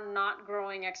accounts are not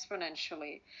growing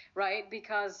exponentially, right?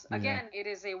 Because Yeah. again, it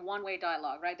is a one-way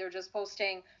dialogue, right? They're just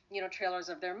posting, trailers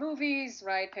of their movies,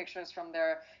 right? Pictures from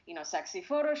their, sexy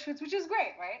photo shoots, which is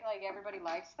great, right? Like everybody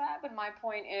likes that. But my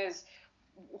point is,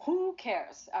 who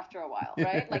cares after a while,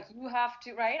 right? Like you have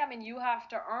to, right? I mean, you have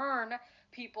to earn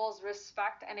people's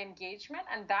respect and engagement,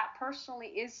 and that personally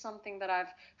is something that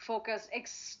I've focused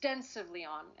extensively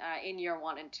on in year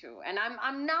one and two, and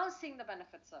I'm now seeing the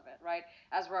benefits of it, right,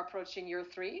 as we're approaching year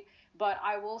three. But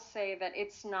I will say that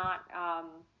it's not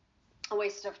a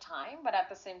waste of time, but at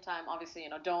the same time, obviously,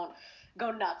 don't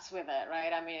go nuts with it,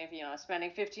 right? I mean, if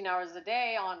spending 15 hours a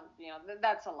day on,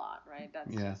 that's a lot, right?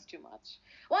 That's Yeah. just too much.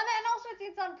 Well, and also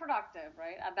it's unproductive,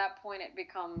 right? At that point, it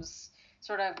becomes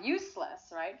sort of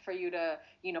useless, right? For you to,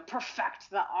 perfect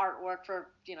the artwork for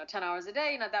 10 hours a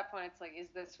day. At that point, it's like, is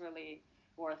this really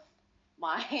worth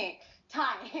my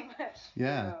time?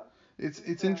 Yeah. So,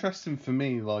 It's so, interesting for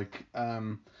me, like,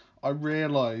 I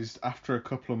realized after a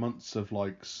couple of months of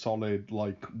like solid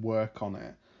like work on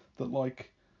it that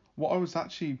like what I was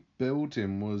actually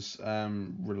building was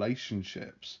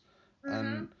relationships, mm-hmm.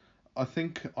 and I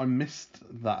think I missed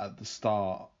that at the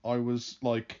start. I was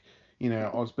like, I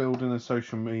was building a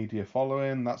social media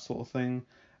following, that sort of thing,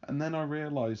 and then I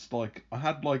realized like I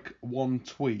had like one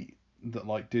tweet that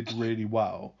like did really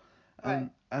well, Right.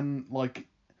 And like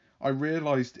I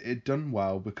realized it done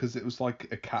well because it was like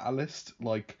a catalyst.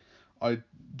 Like I'd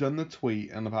done the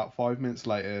tweet, and about 5 minutes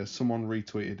later, someone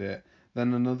retweeted it.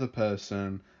 Then another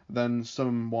person, then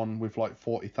someone with like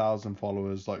 40,000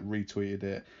 followers like retweeted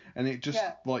it, and it just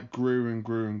Yeah. like grew and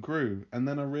grew and grew. And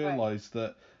then I Right. realized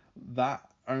that that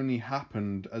only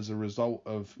happened as a result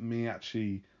of me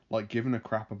actually like giving a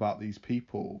crap about these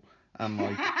people, and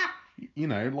like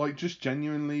like just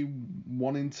genuinely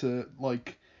wanting to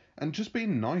like, and just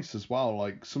being nice as well.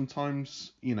 Like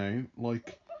sometimes,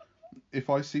 like if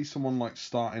I see someone like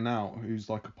starting out who's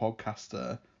like a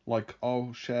podcaster, like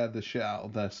I'll share the shit out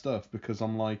of their stuff because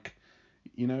I'm like,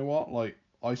 you know what? Like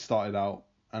I started out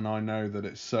and I know that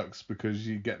it sucks because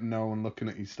you get no one looking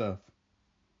at your stuff.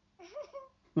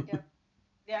 Yep.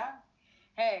 Yeah.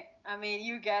 Hey, I mean,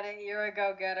 you get it. You're a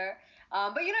go-getter.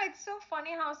 But it's so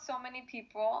funny how so many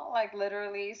people like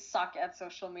literally suck at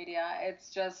social media. It's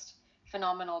just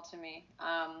phenomenal to me.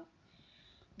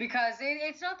 Because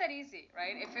it's not that easy,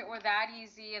 right? If it were that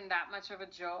easy and that much of a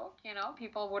joke,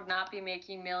 people would not be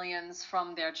making millions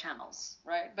from their channels,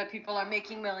 right? But people are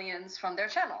making millions from their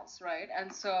channels, right?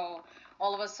 And so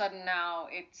all of a sudden now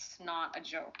it's not a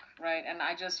joke, right? And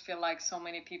I just feel like so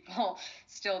many people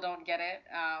still don't get it.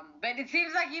 But it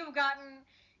seems like you've gotten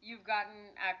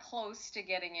close to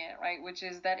getting it, right? Which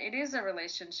is that it is a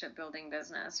relationship building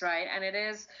business, right? And it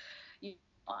is,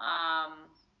 um,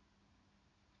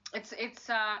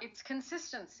 it's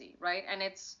consistency, right? And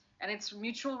it's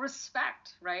mutual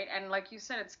respect, right? And like you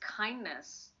said, it's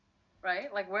kindness,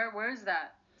 right? Like where's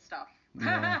that stuff?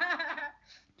 Yeah,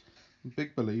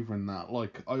 big believer in that.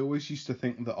 Like I always used to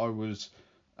think that I was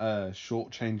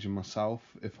shortchanging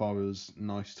myself if I was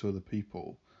nice to other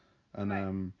people, and Right.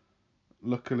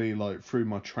 luckily, like through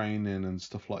my training and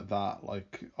stuff like that,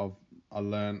 like I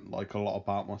learned like a lot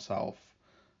about myself,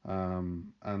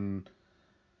 and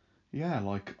yeah,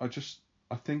 like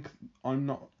I think I'm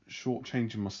not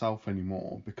shortchanging myself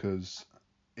anymore because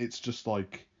it's just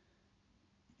like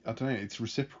I don't know, it's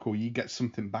reciprocal. You get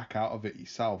something back out of it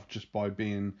yourself just by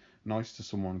being nice to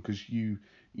someone because you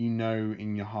know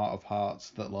in your heart of hearts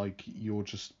that like you're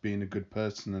just being a good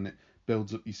person, and it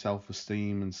builds up your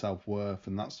self-esteem and self-worth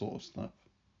and that sort of stuff.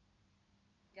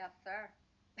 Yes, sir.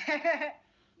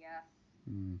 Yes.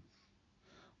 Mm.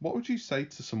 What would you say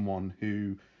to someone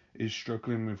who is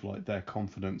struggling with like their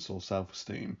confidence or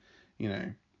self-esteem? You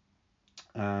know,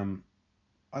 um,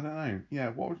 I don't know. Yeah,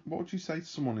 what would you say to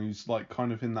someone who's like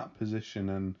kind of in that position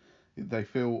and they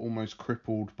feel almost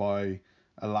crippled by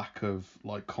a lack of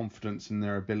like confidence in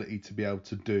their ability to be able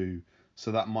to do,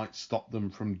 so that might stop them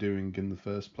from doing in the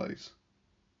first place?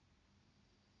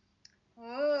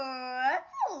 Ooh,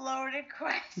 that's a loaded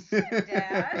question,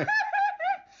 Dad.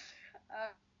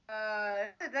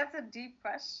 That's a deep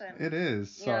question. It is.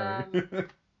 Sorry. Um,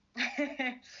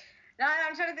 no,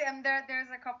 I'm trying to think. There's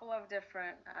a couple of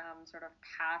different sort of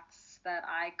paths that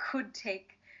I could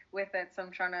take with it. So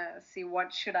I'm trying to see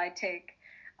what should I take.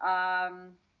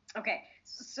 Okay,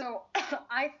 so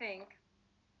I think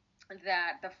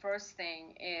that the first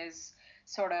thing is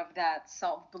sort of that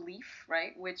self belief,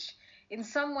 right? Which in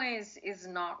some ways is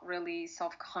not really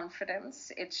self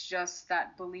confidence. It's just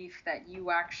that belief that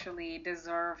you actually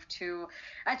deserve to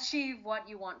achieve what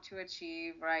you want to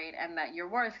achieve, right? And that you're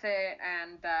worth it,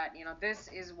 and that, this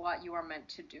is what you are meant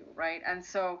to do, right? And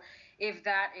so if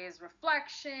that is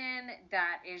reflection,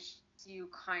 that is you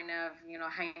kind of,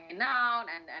 hanging out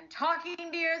and talking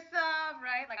to yourself,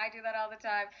 right? Like I do that all the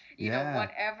time, Yeah.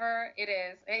 whatever it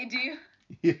is. Hey, do you?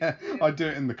 Yeah, You do? I do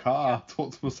it in the Yeah. car.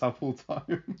 Talk to myself all the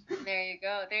time. There you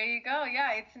go. There you go.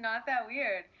 Yeah, it's not that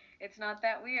weird. It's not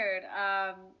that weird.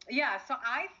 Yeah, so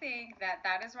I think that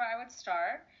that is where I would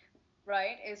start,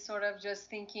 right? Is sort of just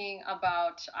thinking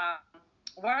about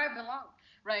where I belong,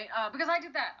 right? Because I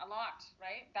did that a lot,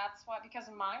 right? That's what, because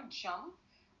my jump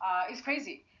is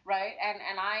crazy, right?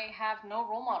 And I have no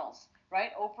role models,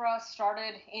 right? Oprah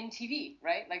started in TV,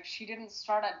 right? Like she didn't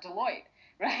start at Deloitte,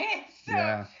 right? So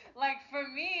Yeah. like for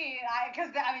me,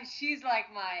 I mean she's like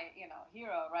my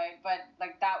hero, right? But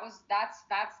like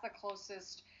that's the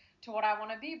closest to what I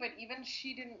want to be. But even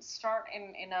she didn't start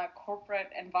in a corporate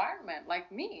environment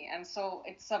like me, and so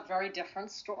it's a very different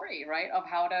story, right? Of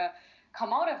how to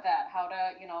come out of that, how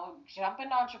to jump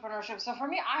into entrepreneurship. So for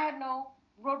me, I had no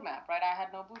roadmap, right? I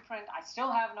had no blueprint. I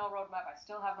still have no roadmap. I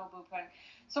still have no blueprint.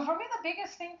 So for me, the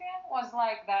biggest thing then was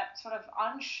like that sort of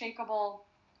unshakable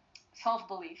self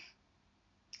belief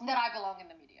that I belong in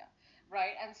the media,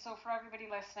 right? And so for everybody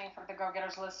listening, for the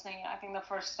go-getters listening, I think the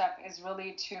first step is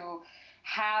really to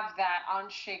have that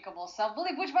unshakable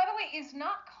self-belief, which by the way is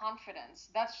not confidence.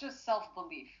 That's just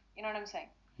self-belief. You know what I'm saying?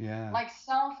 Yeah. Like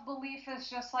self-belief is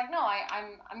just like, no,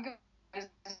 I'm good. I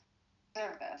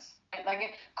deserve this. Right?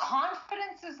 Like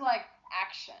confidence is like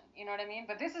action. You know what I mean?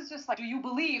 But this is just like, do you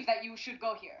believe that you should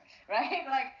go here? Right?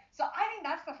 Like, so I think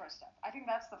that's the first step. I think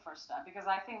that's the first step because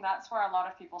I think that's where a lot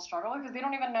of people struggle because they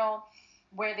don't even know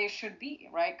where they should be.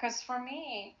 Right? Because for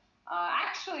me,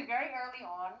 actually, very early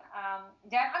on, I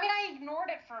mean, I ignored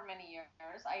it for many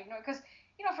years. I ignored because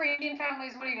for Indian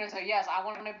families, what are you gonna say? Yes, I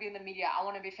want to be in the media. I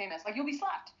want to be famous. Like you'll be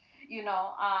slapped,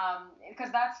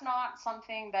 because that's not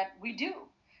something that we do,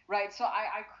 right? So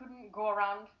I couldn't go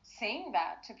around saying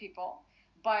that to people.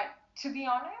 But to be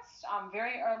honest,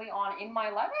 very early on in my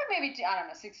life, maybe I don't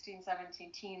know, 16,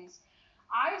 17, teens,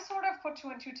 I sort of put two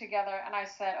and two together and I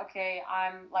said, okay,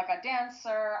 I'm like a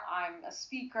dancer, I'm a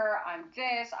speaker, I'm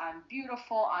this, I'm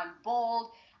beautiful, I'm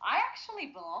bold. I actually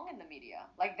belong in the media.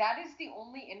 Like that is the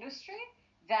only industry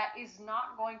that is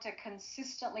not going to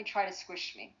consistently try to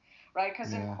squish me, right?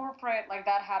 Because in Yeah. corporate, like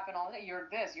that happened all day. You're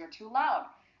this, you're too loud,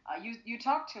 you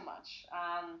talk too much.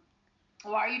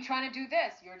 Why are you trying to do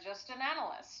this? You're just an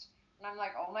analyst. And I'm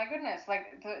like, oh my goodness,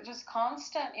 like just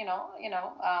constant, You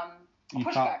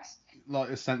felt pushbacks. like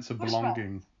a sense of Pushback.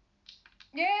 belonging.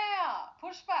 Yeah,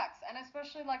 pushbacks, and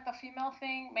especially like the female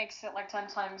thing makes it like 10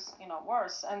 times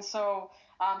worse. And so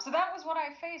that was what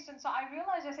I faced. And so I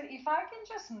realized I said if I can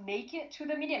just make it to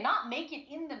the media, not make it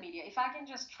in the media, if I can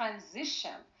just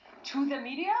transition to the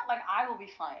media, like I will be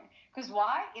fine. Because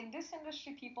why? In this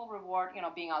industry, people reward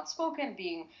being outspoken,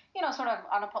 being sort of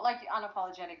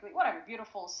unapologetically whatever,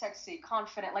 beautiful, sexy,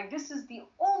 confident. Like this is the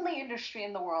only industry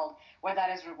in the world where that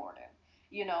is rewarded.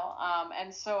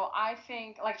 And so I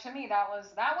think like to me that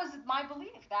was my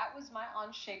belief, that was my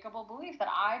unshakable belief that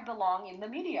I belong in the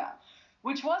media,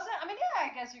 which wasn't, I mean, yeah,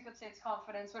 I guess you could say it's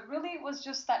confidence, but really it was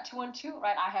just that two and two,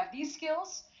 right? I have these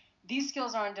skills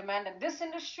are in demand in this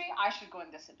industry, I should go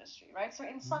in this industry, right? So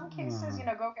in some cases,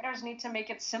 go-getters need to make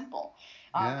it simple,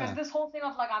 because this whole thing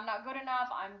of like I'm not good enough,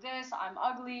 I'm this, I'm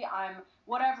ugly, I'm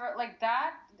whatever, like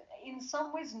that, in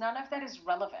some ways none of that is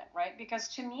relevant, right? Because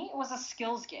to me it was a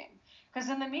skills game. Because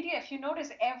in the media, if you notice,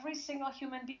 every single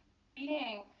human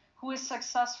being who is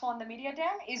successful in the media,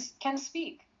 Dan, can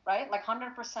speak, right? Like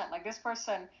 100%. Like this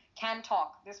person can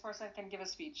talk. This person can give a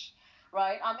speech,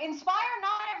 right? Inspire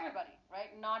not everybody, right?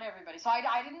 Not everybody. So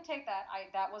I didn't take that.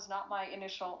 That was not my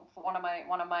initial one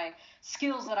of my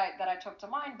skills that I took to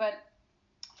mind. But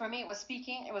for me, it was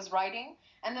speaking, it was writing,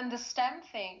 and then the STEM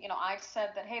thing. I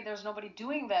said that hey, there's nobody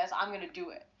doing this. I'm going to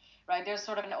do it. Right, there's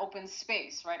sort of an open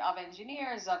space, right, of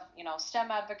engineers, of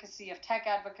STEM advocacy, of tech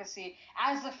advocacy,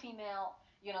 as a female,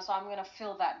 so I'm going to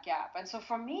fill that gap. And so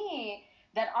for me,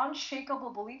 that unshakable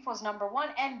belief was number one,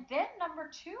 and then number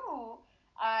two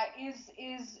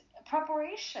is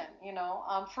preparation.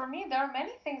 For me, there are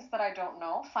many things that I don't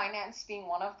know, finance being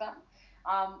one of them.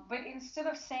 But instead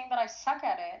of saying that I suck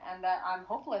at it and that I'm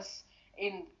hopeless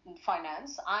in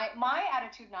finance, my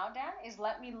attitude now, Dan, is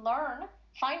let me learn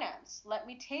finance. Let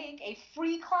me take a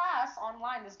free class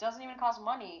online. This doesn't even cost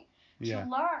money to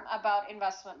learn about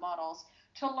investment models,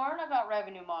 to learn about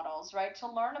revenue models, right? To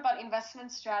learn about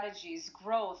investment strategies,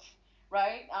 growth,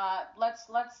 right? Let's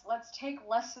take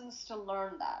lessons to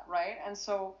learn that, right? And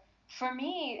so for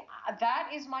me, that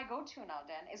is my go-to now,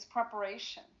 Dan, is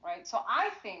preparation, right? So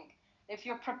I think if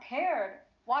you're prepared,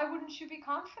 why wouldn't you be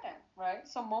confident, right?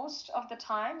 So most of the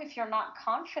time, if you're not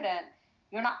confident,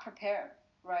 you're not prepared,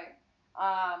 right?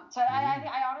 I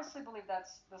honestly believe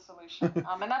that's the solution.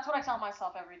 And that's what I tell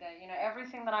myself every day.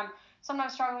 Everything that I'm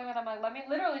sometimes struggling with, I'm like, let me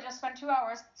literally just spend 2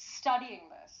 hours studying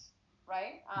this,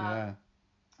 right?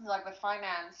 Like with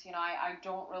finance, I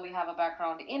don't really have a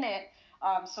background in it.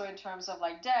 So in terms of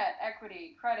like debt,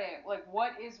 equity, credit, like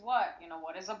what is what?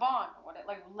 What is a bond?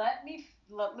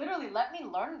 Literally let me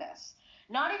learn this.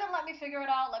 Not even let me figure it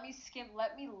out. Let me skim.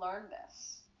 Let me learn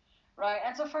this, right?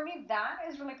 And so for me, that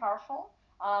is really powerful,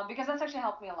 because that's actually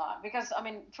helped me a lot. Because I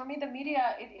mean, for me, the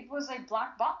media it was a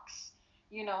black box.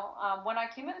 When I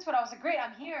came into it, I was like, great,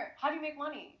 I'm here. How do you make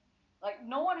money? Like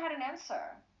no one had an answer.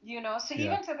 So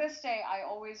even to this day, I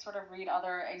always sort of read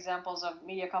other examples of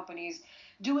media companies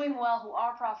doing well, who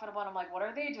are profitable, and I'm like, what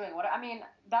are they doing?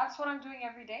 That's what I'm doing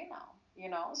every day now.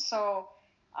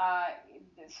 Uh,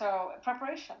 so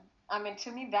preparation. I mean,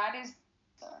 to me, that is.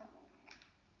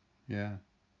 Yeah.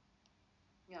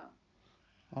 Yeah.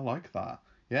 I like that.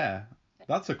 Yeah.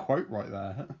 That's a quote right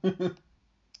there.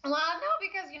 Well, no,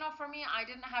 because for me, I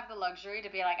didn't have the luxury to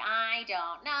be like, I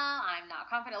don't know, I'm not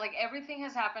confident. Like everything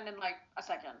has happened in like a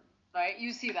second, right?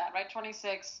 You see that, right?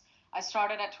 26. I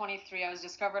started at 23. I was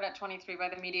discovered at 23 by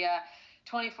the media.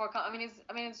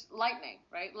 it's lightning,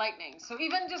 right? Lightning. So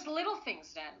even just little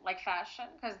things then, like fashion,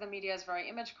 because the media is very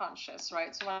image conscious,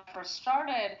 right? So when I first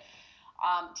started,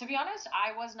 to be honest,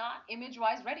 I was not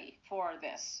image-wise ready for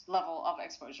this level of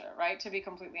exposure, right? To be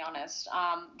completely honest,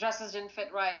 dresses didn't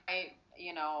fit right.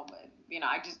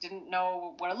 I just didn't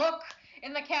know where to look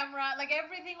in the camera. Like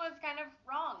everything was kind of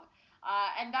wrong.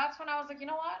 And that's when I was like, you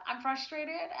know what? I'm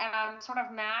frustrated and I'm sort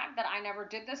of mad that I never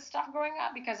did this stuff growing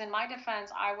up because, in my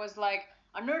defense, I was like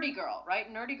a nerdy girl,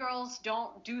 right? Nerdy girls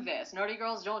don't do this. Nerdy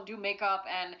girls don't do makeup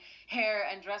and hair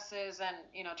and dresses and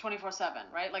 24/7,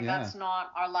 right? Like Yeah. that's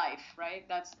not our life, right?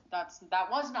 That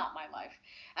was not my life.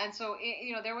 And so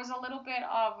there was a little bit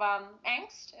of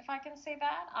angst, if I can say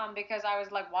that, because I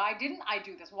was like, why didn't I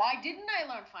do this? Why didn't I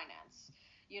learn finance?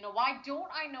 Why don't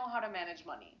I know how to manage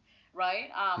money? Right?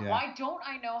 Yeah. Why don't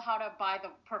I know how to buy the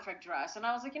perfect dress? And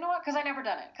I was like, you know what? Because I've never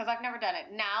done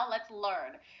it. Now let's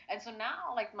learn. And so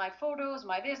now, like my photos,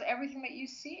 my this, everything that you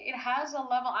see, it has a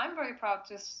level, I'm very proud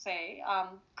to say,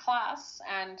 class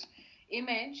and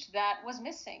image that was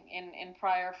missing in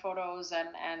prior photos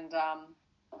and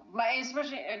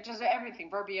especially just everything,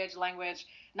 verbiage, language.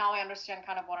 Now I understand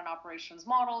kind of what an operations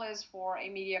model is for a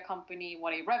media company,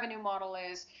 what a revenue model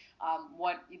is,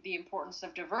 what the importance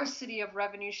of diversity of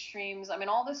revenue streams. I mean,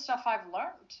 all this stuff I've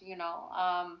learned.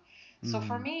 So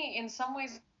for me, in some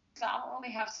ways, I don't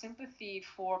really have sympathy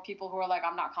for people who are like,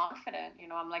 I'm not confident.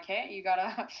 I'm like, hey, you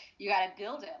gotta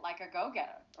build it like a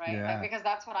go-getter, right? Yeah. Like, because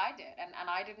that's what I did, and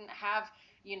I didn't have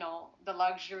the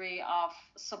luxury of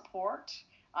support.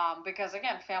 Because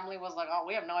again, family was like, oh,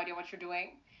 we have no idea what you're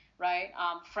doing, right?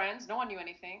 Friends, no one knew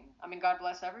anything. I mean, God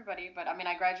bless everybody, but I mean,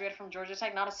 I graduated from Georgia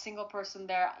Tech. Not a single person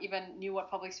there even knew what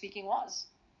public speaking was.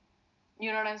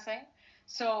 You know what I'm saying?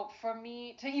 So for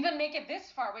me to even make it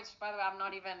this far, which by the way, I'm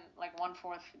not even like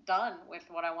 1/4 done with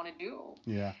what I want to do.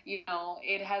 Yeah.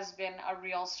 It has been a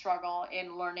real struggle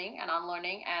in learning and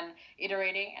unlearning and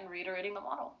iterating and reiterating the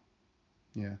model.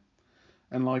 Yeah.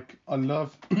 And like, I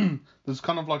love, there's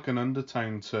kind of like an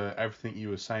undertone to everything you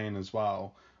were saying as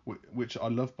well, which I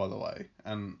love, by the way.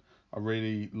 And I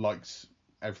really liked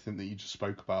everything that you just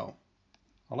spoke about.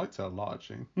 I liked it a lot,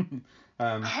 actually.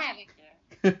 Thank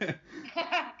you. Good.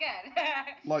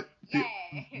 Like,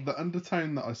 Yay. the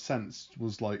undertone that I sensed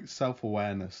was like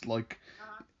self-awareness. Like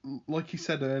you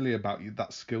said earlier about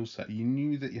that skill set, you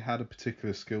knew that you had a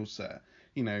particular skill set.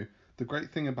 The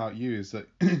great thing about you is that,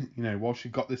 whilst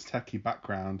you've got this techie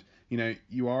background,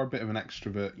 you are a bit of an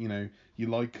extrovert. You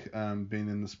like being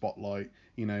in the spotlight.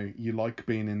 You like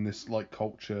being in this like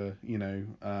culture.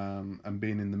 And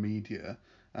being in the media.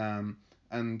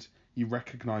 And you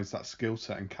recognise that skill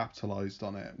set and capitalised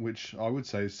on it, which I would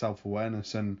say is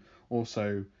self-awareness and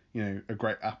also, a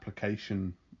great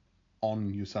application on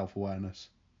your self-awareness.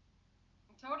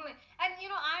 Totally. And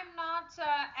I'm not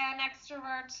an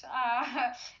extrovert,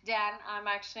 Dan. I'm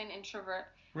actually an introvert.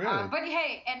 Really? But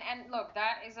hey, and look,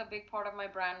 that is a big part of my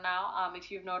brand now.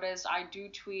 If you've noticed, I do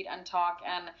tweet and talk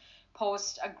and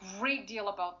post a great deal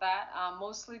about that.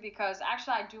 Mostly because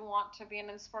actually I do want to be an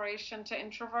inspiration to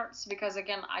introverts because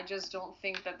again, I just don't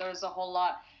think that there's a whole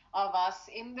lot of us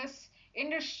in this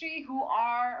industry who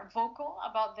are vocal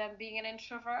about them being an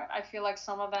introvert. I feel like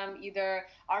some of them either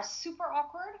are super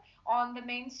awkward on the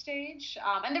main stage,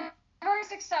 and they're very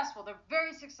successful. They're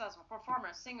very successful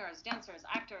performers, singers, dancers,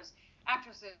 actors,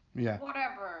 actresses, Yeah.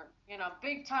 whatever,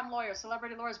 big time lawyers,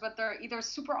 celebrity lawyers, but they're either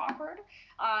super awkward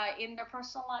in their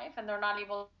personal life and they're not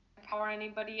able to empower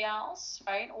anybody else,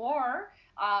 right? Or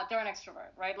they're an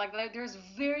extrovert, right? Like there's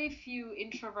very few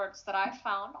introverts that I've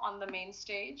found on the main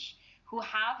stage who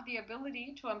have the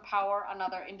ability to empower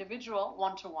another individual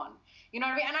one to one. You know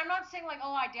what I mean? And I'm not saying like,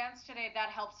 oh, I danced today, that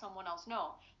helps someone else.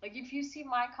 No. Like if you see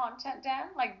my content, Dan,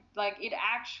 like it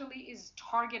actually is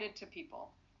targeted to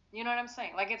people. You know what I'm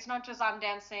saying? Like it's not just I'm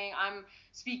dancing, I'm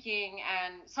speaking,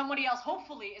 and somebody else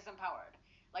hopefully is empowered.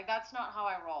 Like that's not how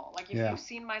I roll. Like if Yeah. you've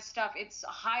seen my stuff, it's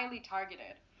highly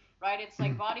targeted. Right? It's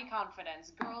like body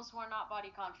confidence, girls who are not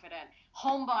body confident,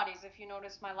 homebodies. If you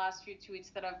notice my last few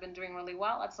tweets that I've been doing really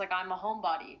well, it's like I'm a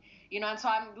homebody, and so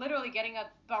I'm literally getting a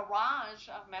barrage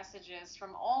of messages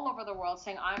from all over the world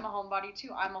saying I'm a homebody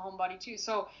too, I'm a homebody too.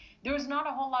 So there's not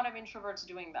a whole lot of introverts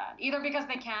doing that, either because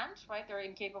they can't, right? They're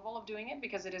incapable of doing it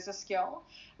because it is a skill,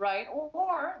 right?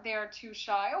 Or they're too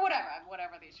shy, or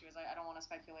whatever the issue is. I don't want to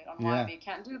speculate on why they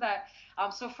can't do that.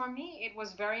 So for me, it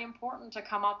was very important to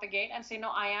come out the gate and say, no,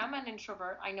 I am an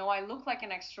introvert. I know I look like an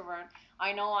extrovert.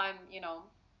 I know I'm,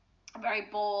 very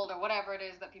bold or whatever it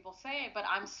is that people say, but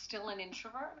I'm still an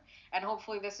introvert. And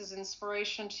hopefully, this is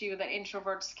inspiration to you that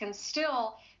introverts can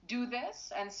still do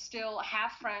this and still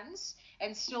have friends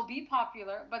and still be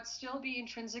popular, but still be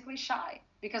intrinsically shy,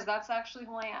 because that's actually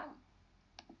who I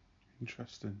am.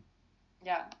 Interesting.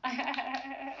 Yeah.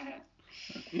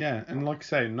 Yeah, and like I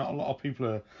say, not a lot of people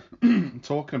are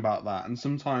talking about that, and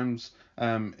sometimes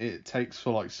it takes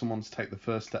for like someone to take the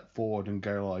first step forward and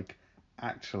go like,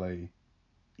 actually,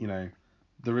 you know,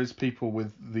 there is people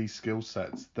with these skill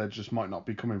sets that just might not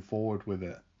be coming forward with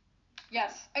it.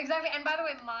 Yes, exactly. And by the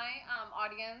way, my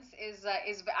audience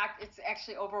it's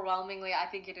actually overwhelmingly, I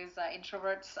think it is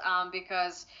introverts,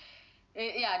 because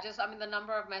yeah, just I mean the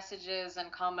number of messages and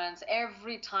comments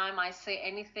every time I say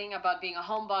anything about being a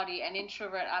homebody and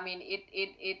introvert, I mean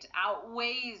it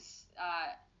outweighs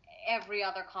every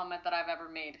other comment that I've ever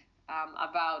made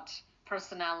about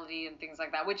personality and things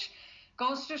like that, which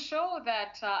goes to show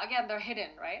that again they're hidden,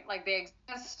 right? Like they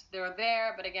exist, they're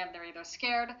there, but again they're either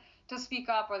scared to speak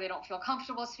up or they don't feel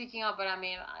comfortable speaking up. But I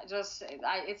mean,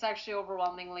 it's actually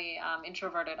overwhelmingly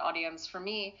introverted audience for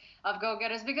me of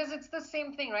go-getters, because it's the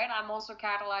same thing, right? I'm also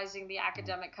catalyzing the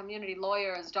academic community,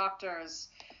 lawyers, doctors,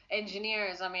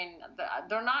 engineers. I mean,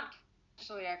 they're not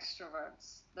actually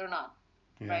extroverts. They're not,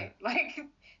 Yeah. right? Like,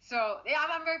 so yeah,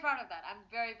 I'm very proud of that. I'm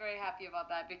very, very happy about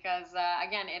that, because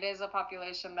again, it is a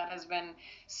population that has been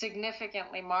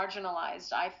significantly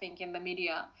marginalized, I think, in the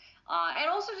media. And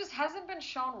also just hasn't been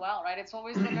shown well, right? It's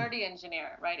always the nerdy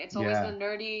engineer, right? It's always the Yeah.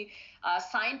 nerdy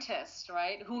scientist,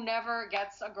 right? Who never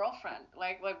gets a girlfriend.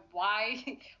 Like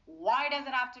why why does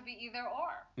it have to be either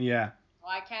or? Yeah.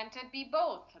 Why can't it be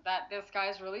both? That this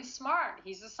guy's really smart,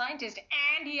 he's a scientist,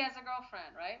 and he has a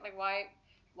girlfriend, right? Like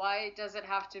why does it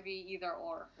have to be either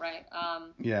or, right?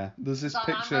 Yeah. There's this So I'm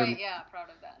picture. very proud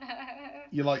of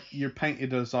that. You're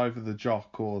painted as either the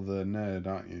jock or the nerd,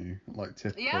 aren't you? Like Yeah,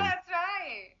 typically. that's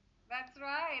right. That's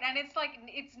right. And it's like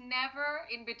it's never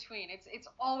in between. It's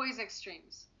always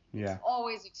extremes. It's Yeah.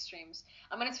 always extremes.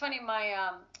 I mean, it's funny.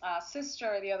 My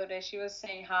sister the other day, she was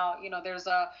saying how there's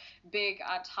a big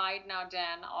tide now,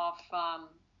 Dan, of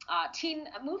teen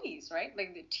movies, right?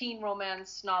 Like the teen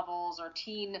romance novels or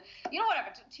teen, whatever,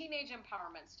 teenage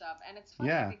empowerment stuff. And it's funny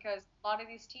Yeah. because a lot of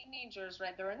these teenagers,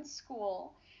 right, they're in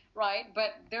school, right?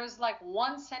 But there's like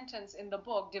one sentence in the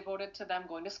book devoted to them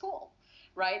going to school,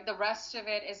 right? The rest of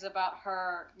it is about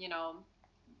her,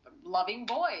 loving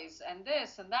boys and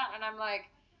this and that. And I'm like,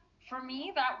 for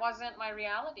me, that wasn't my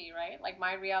reality, right? Like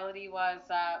my reality was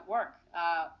work,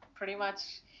 pretty much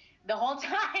the whole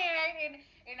time, right?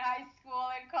 In high school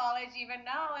and college, even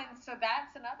now. And so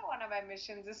that's another one of my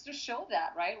missions, is to show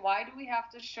that, right? Why do we have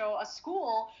to show a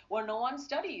school where no one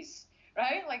studies,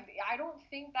 right? Like I don't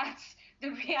think that's the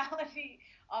reality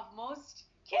of most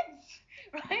kids,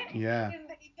 right? Yeah. In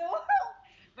the world.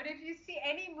 But if you see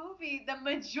any movie, the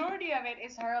majority of it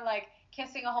is her like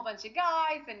kissing a whole bunch of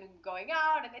guys and going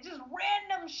out, and it's just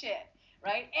random shit,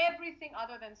 right? Everything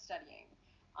other than studying.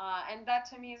 And that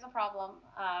to me is a problem,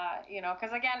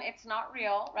 because again, it's not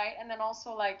real, right? And then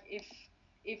also like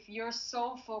if you're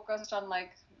so focused on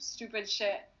like stupid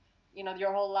shit,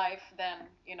 your whole life, then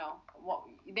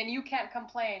then you can't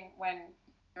complain when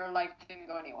your life didn't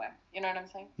go anywhere. You know what I'm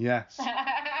saying? Yes.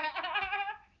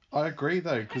 I agree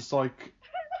though, because like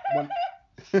when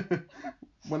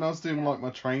when I was doing like my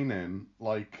training,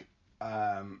 like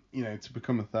to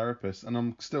become a therapist, and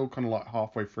I'm still kind of like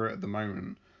halfway through it at the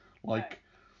moment. Like Right.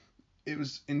 it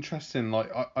was interesting.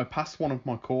 Like I passed one of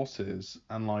my courses,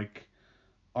 and like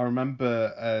I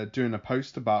remember doing a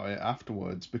post about it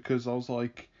afterwards, because I was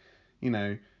like, you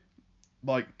know,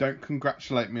 like don't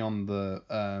congratulate me on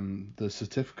the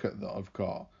certificate that I've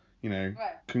got. Right.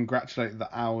 Congratulate the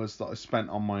hours that I spent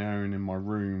on my own in my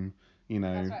room.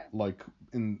 That's right. Like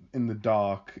in the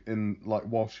dark, in like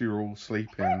whilst you were all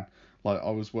sleeping. Like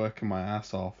I was working my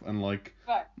ass off, and like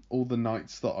Right. all the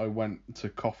nights that I went to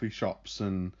coffee shops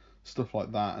and stuff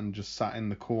like that, and just sat in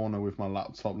the corner with my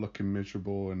laptop looking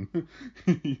miserable, and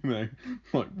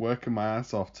like working my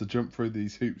ass off to jump through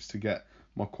these hoops to get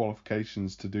my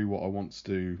qualifications to do what I want to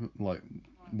do, like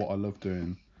what I love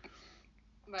doing.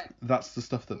 Right. That's the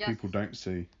stuff that Yes. people don't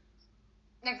see.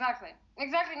 Exactly.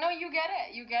 Exactly. No, you get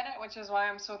it. You get it, which is why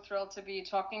I'm so thrilled to be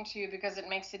talking to you, because it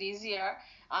makes it easier.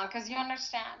 Because you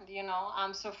understand,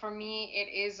 So for me, it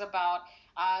is about.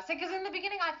 Because in the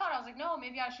beginning I thought, I was like, no,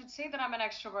 maybe I should say that I'm an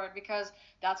extrovert, because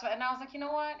that's what. And I was like, you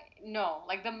know what? No.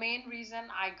 Like the main reason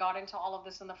I got into all of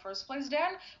this in the first place,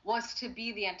 Dan, was to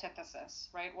be the antithesis,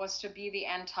 right? Was to be the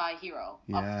anti-hero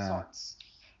of Yeah. sorts,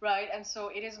 right? And so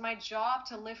it is my job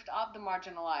to lift up the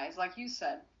marginalized, like you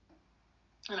said,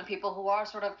 people who are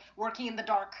sort of working in the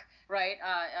dark, right?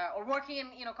 Or working in,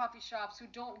 coffee shops who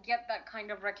don't get that kind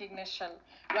of recognition,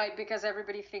 right? Because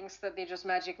everybody thinks that they just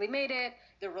magically made it.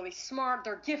 They're really smart.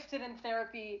 They're gifted in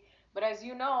therapy. But as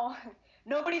you know,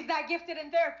 nobody's that gifted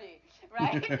in therapy,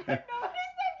 right? Nobody's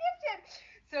that gifted.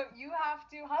 So you have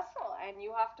to hustle, and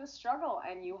you have to struggle,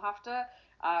 and you have to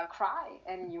cry,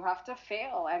 and you have to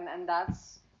fail, and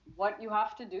that's what you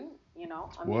have to do.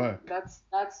 I mean, Work. that's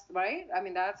right. I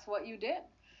mean, that's what you did.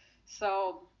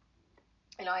 So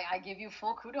I give you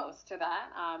full kudos to that.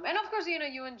 And of course,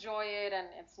 you enjoy it, and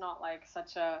it's not like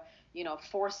such a,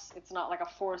 force. It's not like a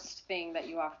forced thing that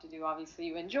you have to do. Obviously,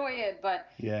 you enjoy it, but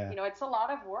Yeah. it's a lot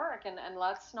of work, and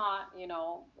let's not,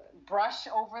 brush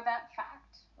over that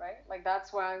fact, right? Like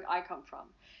that's where I come from.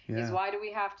 Is Yeah. why do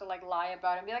we have to like lie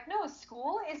about it and be like, no,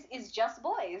 school is just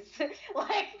boys,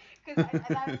 like, because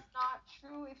that's not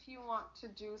true if you want to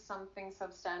do something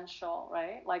substantial,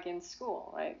 right? Like in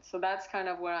school, right? So that's kind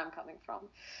of where I'm coming from.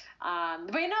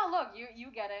 But look,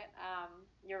 you get it.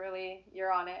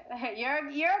 You're on it. You're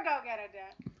a go-getter,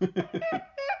 Dan.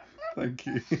 Thank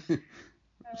you.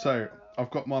 So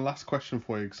I've got my last question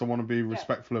for you because I want to be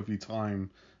respectful of your time,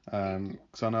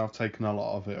 because I know I've taken a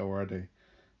lot of it already.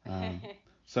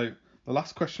 So the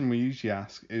last question we usually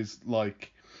ask is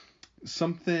like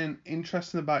something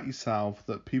interesting about yourself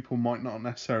that people might not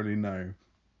necessarily know,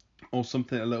 or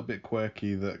something a little bit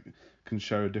quirky that can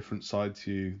show a different side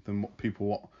to you than what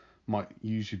people might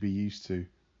usually be used to.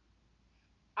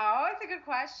 Oh, it's a good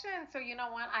question. So you know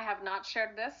what? I have not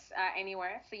shared this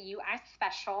anywhere. So you are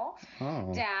special,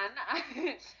 Oh, Dan.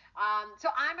 So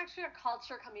I'm actually a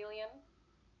culture chameleon.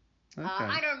 okay.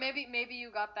 I don't know. Maybe you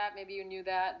got that. Maybe you knew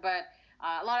that. But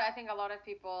I think a lot of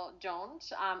people don't.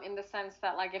 In the sense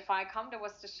that like if I come to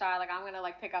Worcestershire, like I'm gonna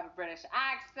like pick up a British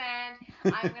accent.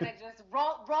 I'm gonna just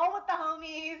roll with the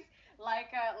homies like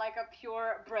a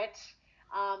pure Brit.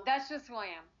 That's just who I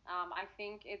am. I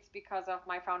think it's because of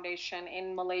my foundation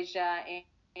in Malaysia,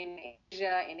 in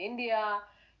Asia, in India.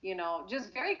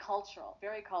 Just very cultural,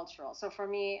 very cultural. So for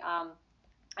me,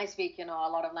 I speak, a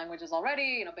lot of languages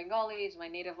already. Bengali is my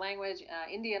native language,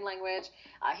 Indian language,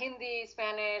 Hindi,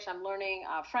 Spanish. I'm learning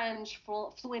French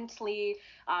fluently,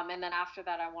 and then after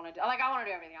that, I want to do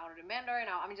everything. I want to do Mandarin.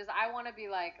 I want to be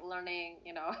like learning,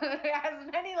 as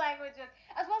many languages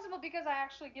as possible because I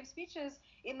actually give speeches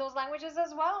in those languages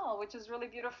as well, which is really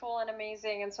beautiful and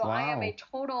amazing. And so I am a Wow.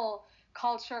 total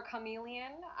culture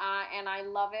chameleon, and I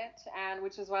love it. And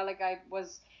which is why, like, I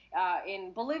was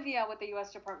in Bolivia with the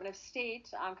U.S. Department of State,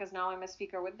 because now I'm a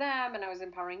speaker with them, and I was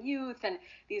empowering youth and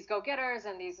these go-getters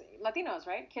and these Latinos,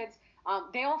 right, kids.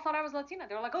 They all thought I was Latina.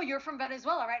 They were like, "Oh, you're from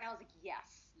Venezuela, right?" And I was like,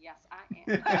 "Yes, I am."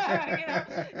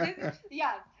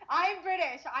 Yes, I'm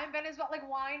British. I'm Venezuela. Like,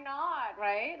 why not,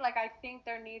 right? Like, I think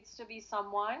there needs to be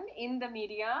someone in the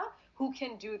media who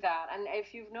can do that. And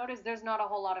if you've noticed, there's not a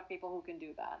whole lot of people who can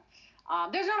do that.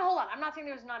 There's not a whole lot. I'm not saying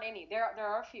there's not any. There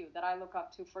are a few that I look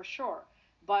up to for sure,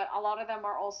 but a lot of them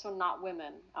are also not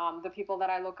women. The people that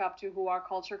I look up to who are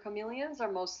culture chameleons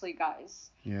are mostly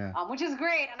guys, Yeah. which is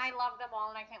great, and I love them all,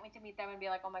 and I can't wait to meet them and be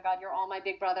like, oh my God, you're all my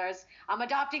big brothers. I'm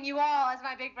adopting you all as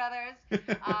my big brothers.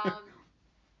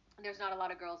 There's not a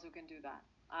lot of girls who can do that,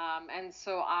 and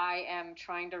so I am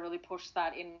trying to really push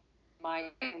that in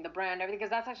the brand, everything, because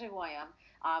that's actually who I am.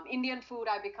 Indian food,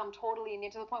 I become totally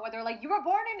Indian to the point where they're like, you were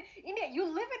born in India, you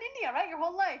live in India, right, your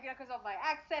whole life, because of my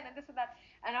accent and this and that.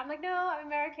 And I'm like, no, I'm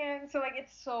American. So like,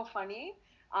 it's so funny.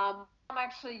 I'm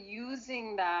actually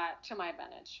using that to my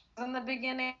advantage. In the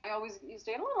beginning, I always used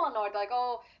to get a little annoyed, like,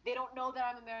 oh, they don't know that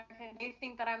I'm American. They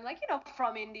think that I'm like,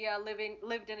 from India, lived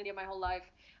in India my whole life.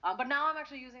 But now I'm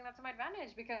actually using that to my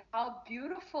advantage because how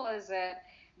beautiful is it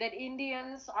that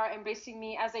Indians are embracing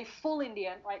me as a full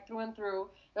Indian, right, through and through.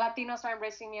 Latinos are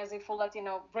embracing me as a full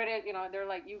Latino. British, they're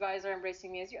like, you guys are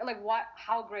embracing me as you. Like, what?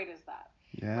 How great is that?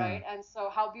 Yeah. Right? And so,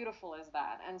 how beautiful is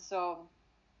that? And so,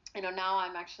 now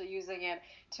I'm actually using it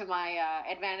to my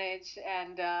advantage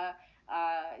and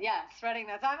spreading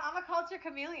that. So I'm a culture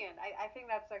chameleon. I think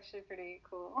that's actually pretty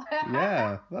cool.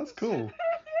 Yeah, that's cool.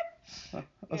 I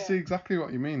Yeah. see exactly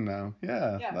what you mean now.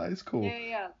 Yeah, Yeah. that is cool.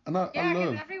 Yeah. And I Yeah, because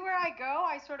love. everywhere I go,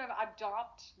 I sort of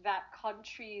adopt that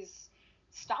country's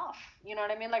stuff. You know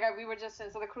what I mean? Like we were just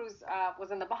so the cruise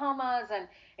was in the Bahamas and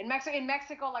in Mexico. In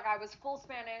Mexico, like I was full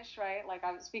Spanish, right? Like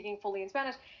I was speaking fully in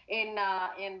Spanish. In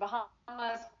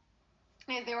Bahamas,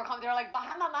 they were coming. They were like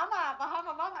Bahama Mama,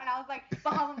 and I was like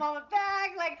Bahama Mama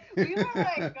back. Like we were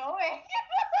like going.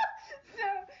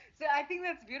 so So I think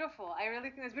that's beautiful. I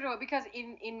really think that's beautiful because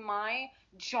in my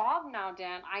job now,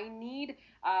 Dan, I need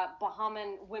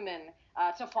Bahamian women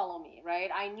to follow me, right?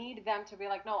 I need them to be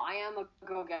like, no, I am a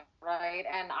go-getter, right?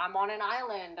 And I'm on an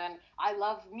island and I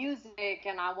love music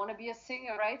and I want to be a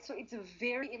singer, right? So it's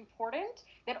very important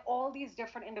that all these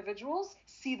different individuals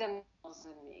see themselves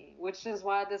in me, which is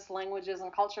why this languages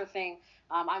and culture thing,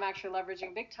 I'm actually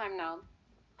leveraging big time now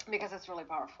because it's really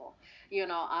powerful,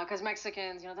 because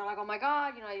Mexicans, they're like, oh my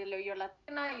God, you're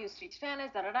Latina, you speak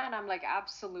Spanish, da da da, and I'm like,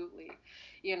 absolutely,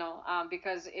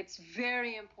 because it's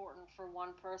very important for one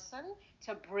person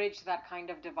to bridge that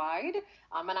kind of divide,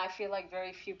 and I feel like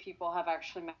very few people have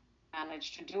actually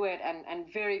managed to do it,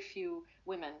 and very few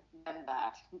women than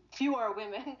that, fewer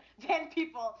women than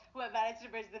people who have managed to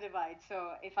bridge the divide.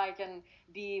 So if I can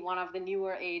be one of the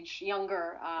newer age,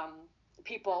 younger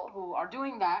people who are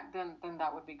doing that, then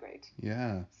that would be great.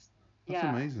 Yeah, that's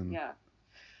Yeah, amazing. yeah.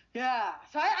 Yeah,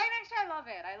 so I love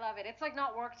it. I love it. It's like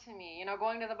not work to me.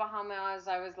 Going to the Bahamas,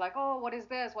 I was like, oh, what is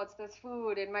this? What's this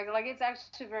food? And like, it's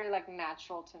actually very like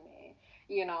natural to me,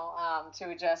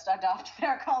 to just adopt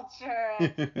their culture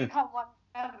and become one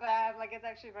of them. Like it's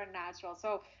actually very natural.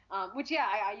 So, which yeah,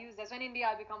 I use this. In India,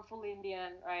 I become full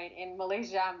Indian, right? In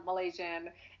Malaysia, I'm Malaysian.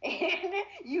 In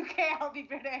UK, I'll be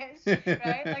British,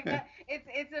 right? Like that.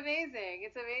 It's amazing.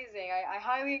 It's amazing. I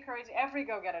highly encourage every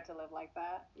go-getter to live like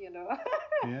that. Yeah.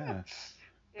 Yeah.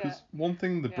 Because one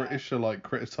thing the Yeah. British are like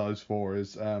criticized for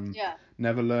is Yeah.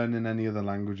 never learning any other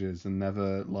languages and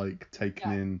never like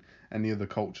taking Yeah. in any other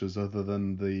cultures other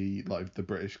than the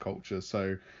British culture.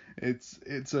 So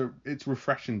it's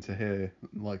refreshing to hear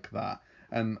like that.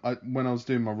 And when I was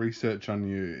doing my research on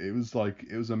you, it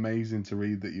was amazing to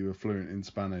read that you were fluent in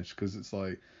Spanish, because it's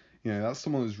like, that's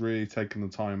someone that's really taken the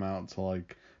time out to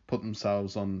like put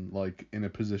themselves on like in a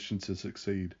position to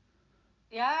succeed.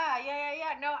 Yeah.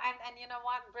 No, and you know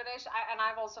what, British, and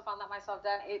I've also found that myself,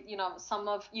 that some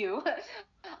of you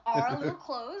are a little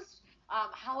closed.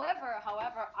 However,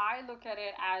 I look at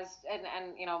it as, and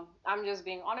I'm just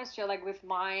being honest here, like with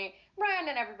my brand,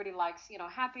 and everybody likes,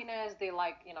 happiness, they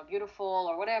like, beautiful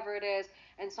or whatever it is,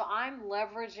 and so I'm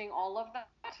leveraging all of that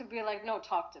to be like, no,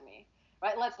 talk to me,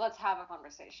 right? Let's have a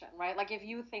conversation, right? Like if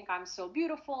you think I'm so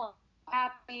beautiful and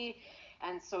happy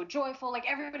and so joyful. Like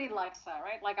everybody likes that,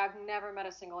 right? Like I've never met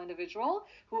a single individual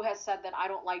who has said that I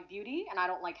don't like beauty and I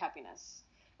don't like happiness,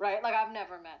 right? Like I've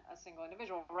never met a single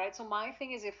individual, right? So my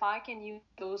thing is, if I can use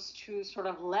those two sort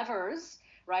of levers,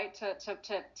 right,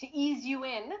 to ease you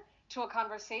in to a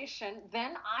conversation,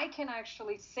 then I can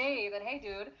actually say that, hey,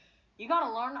 dude, you got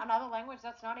to learn another language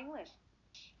that's not English.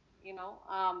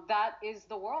 That is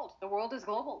the world. The world is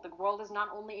global. The world is not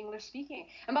only English speaking.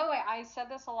 And by the way, I said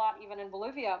this a lot even in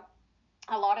Bolivia.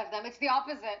 A lot of them, it's the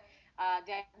opposite.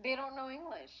 They don't know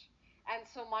English. And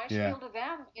so my Yeah. spiel to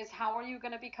them is, how are you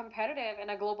going to be competitive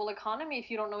in a global economy if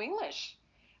you don't know English,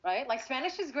 right? Like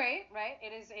Spanish is great, right?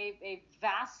 It is a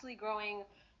vastly growing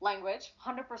language,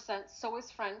 100%. So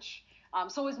is French.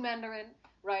 So is Mandarin,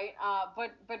 right?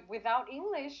 But without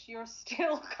English, you're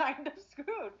still kind of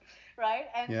screwed, right?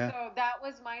 And Yeah. so that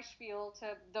was my spiel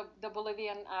to the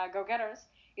Bolivian go-getters.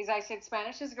 Is I said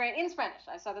Spanish is great in Spanish.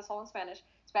 I said this all in Spanish.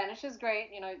 Spanish is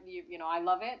great, I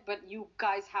love it, but you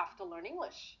guys have to learn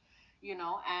English,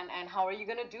 and how are you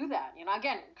going to do that?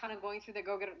 Again, kind of going through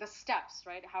the steps,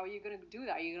 right? How are you going to do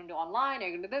that? Are you going to do online? Are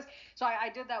you going to do this? So I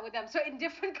did that with them. So in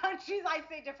different countries, I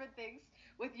say different things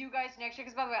with you guys next year.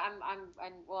 Because by the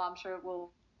way, I'm sure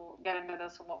we'll get into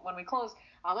this when we close.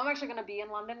 I'm actually going to be in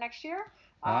London next year.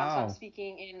 So I'm Wow.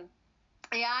 speaking in.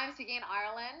 Yeah, I'm speaking in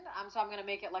Ireland. So I'm gonna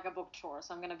make it like a book tour.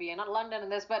 So I'm gonna be in London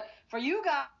and this. But for you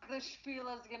guys, the spiel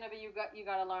is gonna be, you got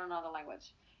to learn another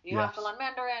language. You have to Yes. learn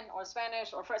Mandarin or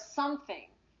Spanish or for something.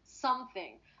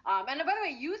 And by the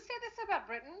way, you say this about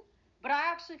Britain, but I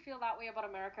actually feel that way about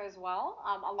America as well.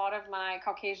 A lot of my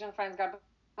Caucasian friends got,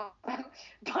 but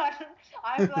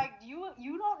I'm like,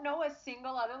 you don't know a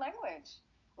single other language.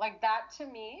 Like that to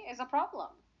me is a problem.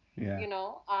 Yeah.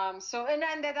 So and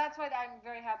that's why I'm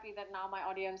very happy that now my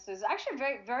audience is actually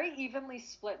very very evenly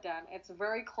split, Dan. It's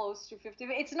very close to 50.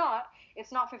 It's not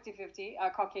 50-50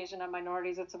 Caucasian and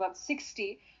minorities. It's about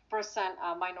 60%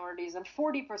 minorities and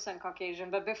 40% Caucasian,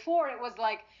 but before it was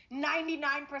like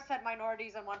 99%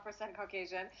 minorities and 1%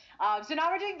 Caucasian. So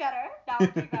now we're doing better.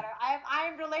 I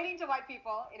am relating to white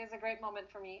people. It is a great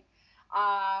moment for me.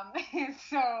 Um,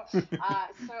 so,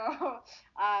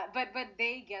 but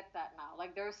they get that now.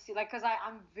 Like like, cause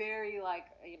I'm very like,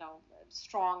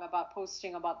 strong about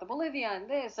posting about the Bolivia and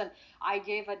this, and I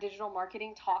gave a digital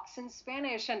marketing talks in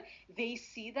Spanish, and they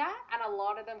see that, and a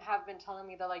lot of them have been telling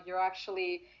me that like you're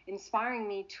actually inspiring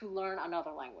me to learn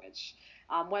another language,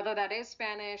 whether that is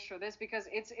Spanish or this, because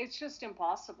it's just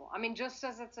impossible. I mean, just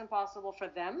as it's impossible for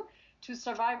them to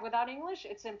survive without English,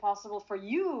 it's impossible for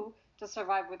you to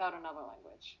survive without another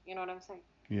language. You know what I'm saying?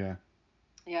 Yeah.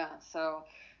 Yeah. So,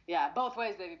 yeah, both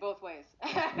ways, baby, both ways.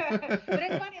 But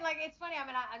it's funny, like it's funny. I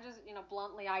mean, I just,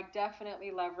 bluntly, I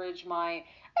definitely leverage my,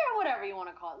 whatever you want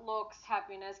to call it, looks,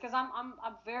 happiness, because I'm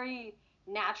a very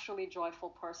naturally joyful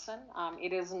person.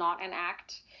 It is not an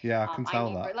act. Yeah, I can I tell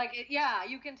never that. like it. Yeah,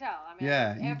 you can tell. I mean,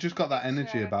 Yeah, you've every just got that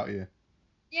energy picture. about you.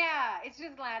 Yeah, it's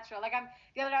just natural. Like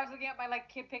the other day I was looking at my like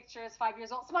kid pictures, 5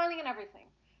 years old, smiling and everything.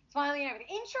 Smiling and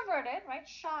everything. Introverted, right?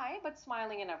 Shy, but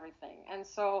smiling and everything. And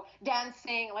so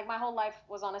dancing, like my whole life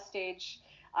was on a stage,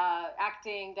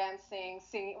 acting, dancing,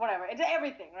 singing, whatever. It's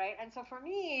everything, right? And so for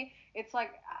me, it's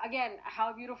like, again,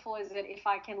 how beautiful is it if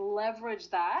I can leverage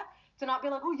that to not be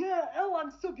like, oh yeah, oh,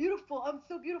 I'm so beautiful. I'm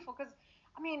so beautiful. Because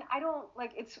I mean, I don't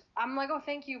like I'm like, oh,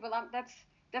 thank you, but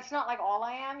that's not like all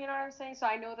I am, you know what I'm saying? So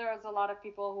I know there's a lot of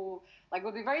people who like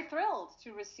would be very thrilled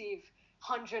to receive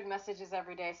 100 messages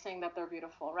every day saying that they're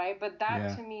beautiful, right? But that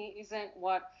Yeah. to me isn't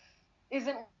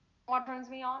what turns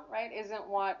me on, right? Isn't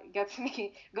what gets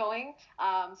me going.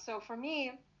 So for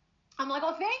me, I'm like,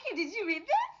 oh, thank you. Did you read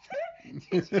this? Did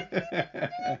you see this?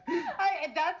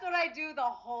 That's what I do the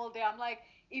whole day. I'm like,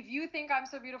 if you think I'm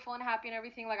so beautiful and happy and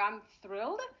everything, like I'm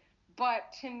thrilled. But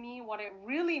to me, what it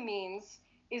really means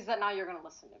is that now you're gonna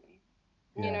listen to me.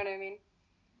 You know Yeah. what I mean?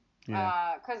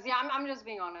 Yeah. Cause yeah, I'm just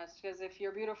being honest. Because if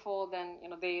you're beautiful, then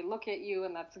they look at you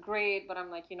and that's great. But I'm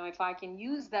like, if I can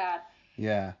use that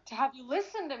Yeah. to have you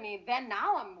listen to me, then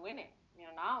now I'm winning.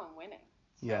 Now I'm winning.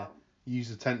 Yeah. So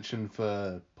Use attention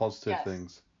for positive yes.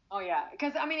 things. Oh yeah,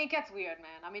 because I mean it gets weird,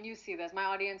 man. I mean you see this. My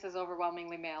audience is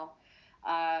overwhelmingly male. But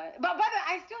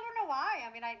I still don't know why.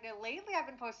 I mean, lately I've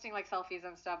been posting like selfies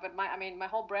and stuff, but my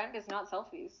whole brand is not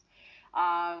selfies.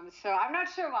 So I'm not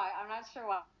sure why. I'm not sure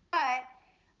why. But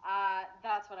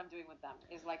that's what I'm doing with them.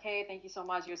 Is like, hey, thank you so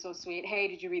much. You're so sweet. Hey,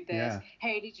 did you read this? Yeah.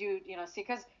 Hey, did you see?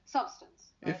 Because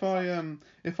substance, right? If I Substance.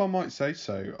 if I might say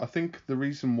so, I think the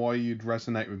reason why you'd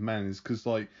resonate with men is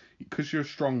because you're a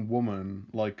strong woman,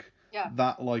 like Yeah.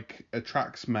 that like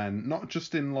attracts men, not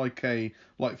just in like a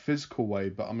like physical way,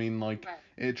 but I mean like Right.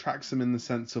 it attracts them in the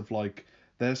sense of like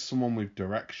there's someone with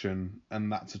direction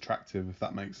and that's attractive if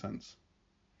that makes sense.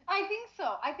 I think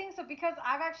so. I think so because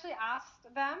I've actually asked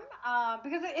them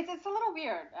because it's a little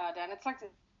weird, Dan.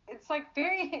 It's like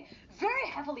very very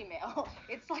heavily male.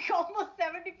 It's like almost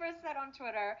 70% on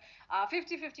Twitter,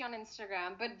 50-50 on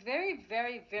Instagram, but very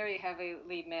very very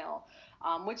heavily male,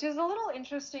 which is a little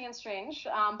interesting and strange.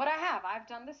 But I've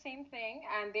done the same thing,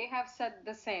 and they have said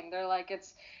the same. They're like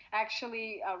it's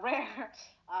actually rare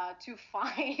to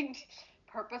find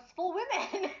purposeful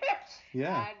women.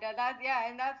 Yeah.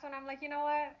 And that's when I'm like, you know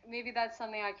what? Maybe that's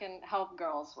something I can help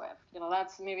girls with.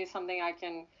 That's maybe something I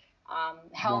can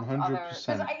help other because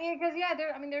 100%. yeah,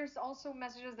 there's also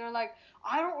messages. They're like,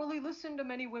 I don't really listen to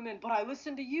many women, but I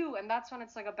listen to you, and that's when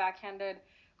it's like a backhanded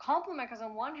compliment. Because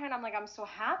on one hand, I'm like, I'm so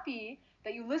happy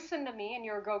that you listen to me and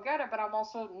you're a go-getter, but I'm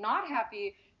also not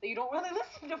happy that you don't really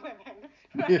listen to women,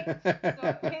 right?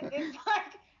 So it's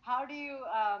like how do you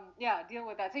deal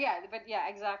with that? So yeah, but yeah,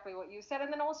 exactly what you said.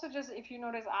 And then also just if you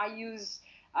notice, I use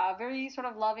very sort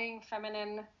of loving,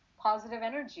 feminine, positive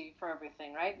energy for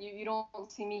everything, right? You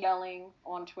don't see me yelling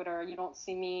on Twitter. You don't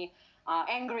see me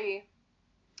angry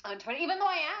on Twitter, even though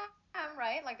I am,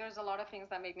 right? Like there's a lot of things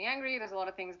that make me angry. There's a lot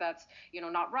of things that's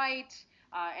not right.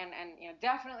 And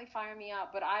definitely fire me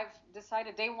up. But I've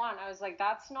decided day one, I was like,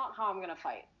 that's not how I'm gonna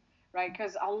fight, right?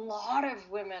 Because a lot of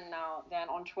women now, then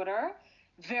on Twitter,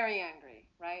 very angry,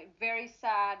 right? Very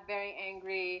sad, very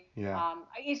angry. Yeah.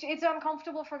 It's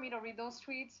uncomfortable for me to read those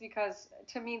tweets because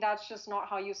to me that's just not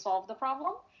how you solve the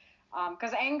problem.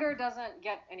 Because anger doesn't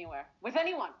get anywhere with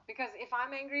anyone. Because if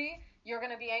I'm angry, you're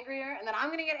gonna be angrier, and then I'm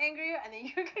gonna get angrier, and then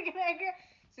you're gonna get angrier.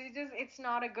 So it's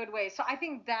not a good way. So I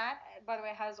think that, by the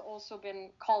way, has also been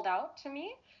called out to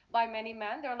me by many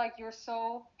men. They're like, you're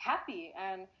so happy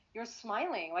and you're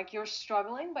smiling, like you're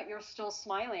struggling, but you're still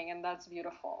smiling, and that's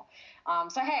beautiful.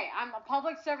 So hey, I'm a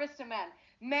public service to men.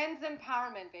 Men's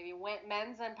empowerment, baby.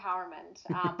 Men's empowerment.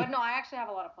 But no, I actually have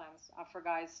a lot of plans for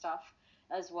guys stuff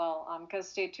as well. Because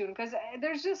stay tuned. Because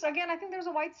there's just again, I think there's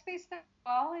a white space there as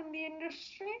well in the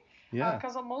industry. Yeah.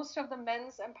 Because most of the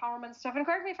men's empowerment stuff, and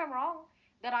correct me if I'm wrong,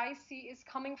 that I see is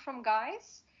coming from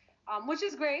guys. which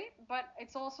is great, but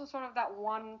it's also sort of that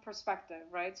one perspective,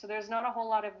 right? So there's not a whole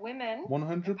lot of women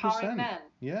empowering 100%. men.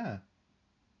 Yeah.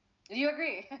 Do you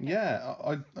agree? Yeah,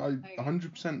 I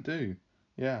 100% do.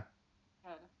 Yeah.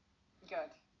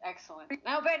 Good. Excellent.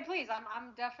 Now, Ben, please,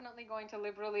 I'm definitely going to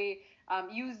liberally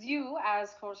use you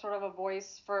as for sort of a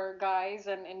voice for guys,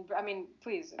 and I mean,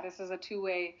 please, this is a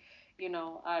two-way,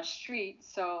 street.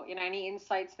 So, any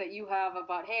insights that you have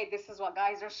about, hey, this is what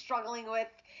guys are struggling with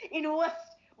in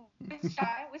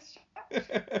Shia,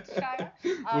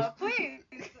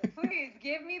 please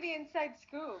give me the inside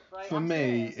scoop, right? For I'm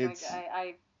me, serious.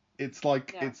 it's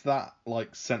like Yeah. it's that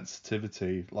like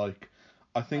sensitivity. Like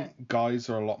I think Right. guys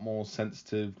are a lot more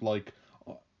sensitive. Like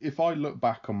if I look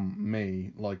back on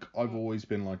me, like I've always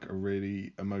been like a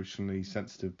really emotionally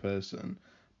sensitive person,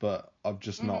 but I've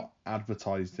just not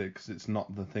advertised it because it's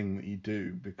not the thing that you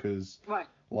do. Because Right.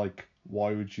 like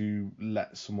why would you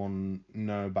let someone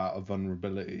know about a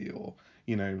vulnerability, or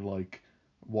like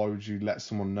why would you let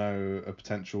someone know a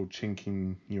potential chink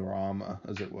in your armor,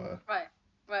 as it were? Right.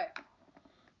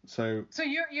 So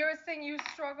you're saying you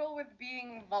struggle with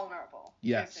being vulnerable?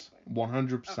 yes, basically.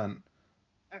 100%.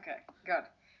 Okay, good.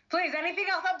 Please, anything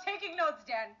else? I'm taking notes,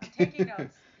 Dan. I'm taking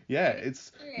notes. Yeah,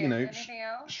 it's anything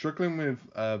else? struggling with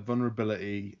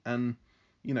vulnerability, and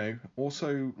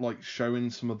also like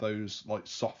showing some of those like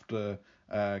softer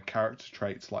character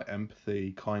traits like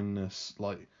empathy, kindness,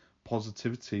 like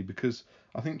positivity, because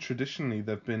I think traditionally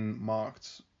they've been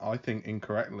marked, I think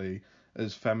incorrectly,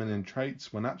 as feminine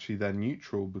traits when actually they're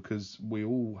neutral, because we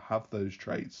all have those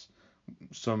traits.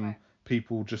 Some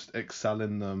people just excel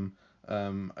in them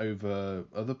over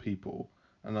other people,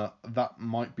 and that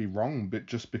might be wrong, but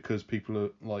just because people are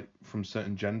like from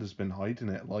certain genders been hiding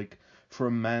it. Like for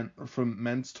men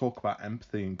to talk about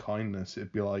empathy and kindness,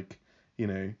 it'd be like,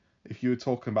 if you were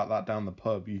talking about that down the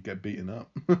pub, you'd get beaten up.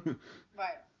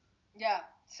 Right. Yeah.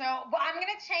 So, but I'm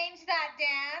gonna change that,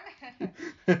 Dan.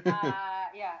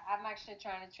 Yeah, I'm actually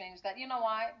trying to change that. You know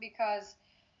why? Because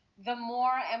the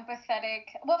more empathetic,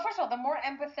 well, first of all, the more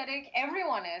empathetic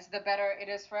everyone is, the better it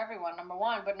is for everyone, number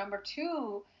one. But number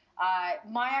two,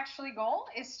 my actually goal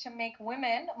is to make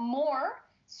women more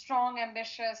strong,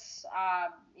 ambitious,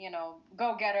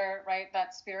 go-getter, right?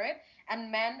 That spirit,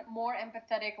 and men more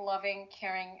empathetic, loving,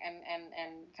 caring,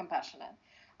 and compassionate.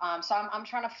 So I'm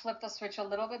trying to flip the switch a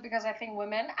little bit, because I think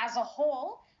women as a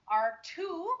whole are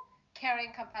too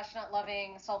caring, compassionate,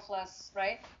 loving, selfless,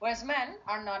 right? Whereas men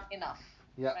are not enough.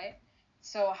 Yeah. Right?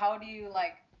 So how do you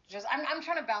I'm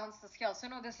trying to balance the scale. So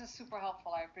no, this is super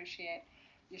helpful. I appreciate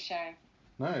you sharing.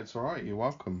 No, it's all right. You're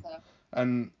welcome. So,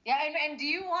 And yeah, and do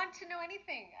you want to know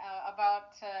anything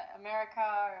about America?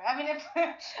 I mean, if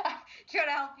I'm trying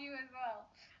to help you as well.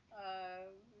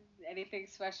 Anything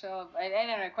special? I don't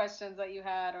know, questions that you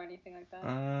had or anything like that?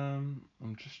 I'm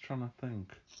just trying to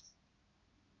think.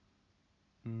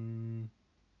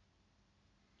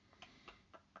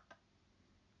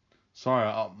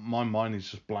 Sorry, my mind is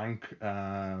just blank.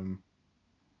 I'm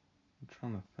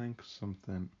trying to think of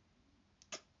something.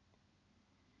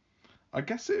 I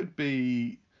guess it would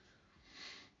be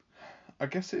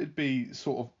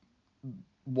sort of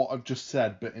what I've just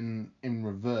said, but in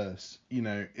reverse.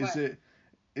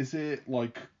 Is it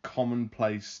like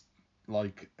commonplace,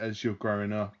 like as you're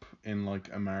growing up in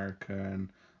like America, and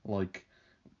like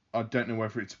I don't know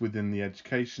whether it's within the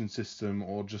education system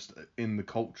or just in the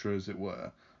culture, as it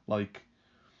were, like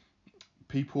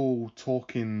people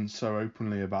talking so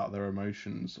openly about their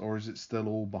emotions, or is it still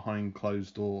all behind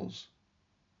closed doors?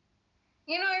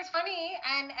 It's funny,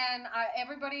 and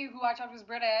everybody who I talked to is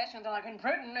British, and they're like in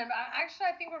Britain, and actually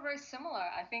I think we're very similar.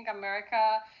 I think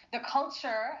America, the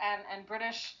culture, and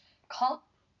British culture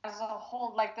as a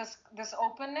whole, like this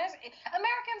openness.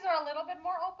 Americans are a little bit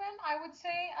more open, I would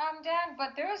say, Dan,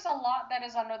 but there is a lot that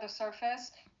is under the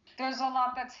surface. There's a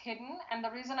lot that's hidden, and the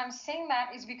reason I'm saying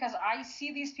that is because I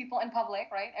see these people in public,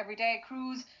 right? Every day,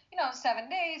 cruise, 7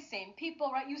 days, same people,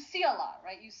 right? You see a lot,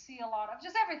 right? You see a lot of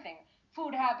just everything,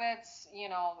 food habits,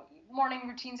 morning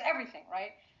routines, everything,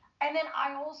 right? And then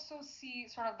I also see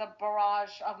sort of the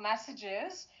barrage of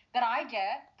messages that I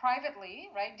get privately,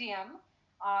 right? DM,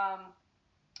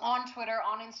 on Twitter,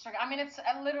 on Instagram. I mean, it's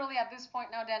literally at this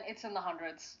point now, Dan, it's in the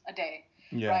hundreds a day,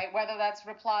 Yeah. right? Whether that's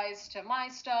replies to my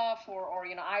stuff or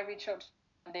I reach out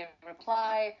and they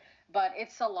reply, but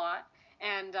it's a lot.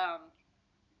 And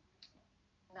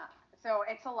so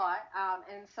it's a lot.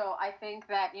 And so I think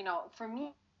that, for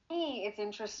me, it's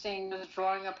interesting just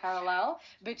drawing a parallel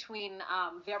between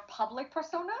their public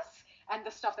personas and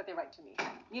the stuff that they write to me.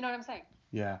 You know what I'm saying?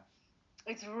 Yeah.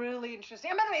 It's really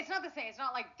interesting. And by the way, it's not the same. It's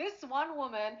not like this one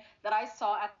woman that I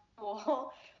saw at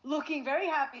pool, looking very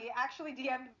happy, actually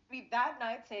DM'd me that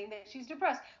night saying that she's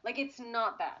depressed. Like, it's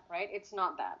not that, right? It's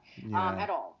not that Yeah. at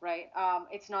all, right?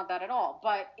 It's not that at all.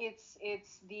 But it's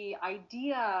the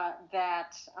idea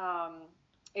that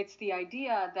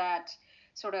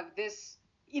sort of this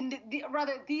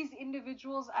rather these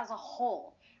individuals as a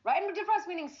whole, right? And depressed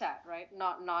meaning sad, right?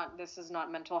 Not this is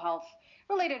not mental health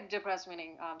related. Depressed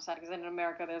meaning sad, because in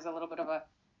America there's a little bit of a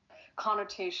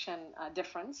connotation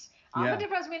difference. But Yeah.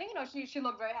 depressed meaning, she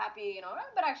looked very happy,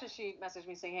 but actually she messaged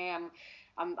me saying, hey,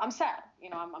 I'm sad,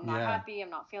 I'm not Yeah. happy, I'm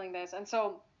not feeling this. And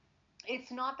so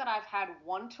it's not that I've had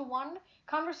one-to-one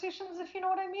conversations, if you know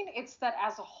what I mean. It's that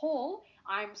as a whole,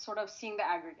 I'm sort of seeing the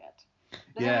aggregate.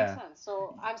 Does that make sense?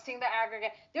 So I'm seeing the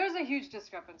aggregate. There's a huge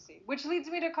discrepancy, which leads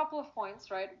me to a couple of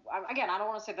points, right? Again, I don't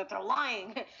want to say that they're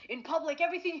lying in public.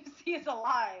 Everything you see is a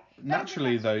lie.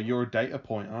 Naturally, though, you're a data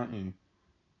point, aren't you?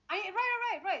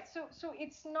 Right. So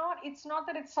it's not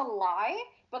that it's a lie,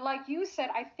 but like you said,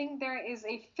 I think there is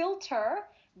a filter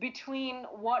between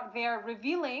what they're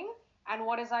revealing and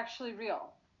what is actually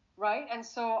real, right? And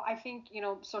so I think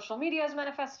social media is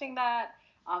manifesting that.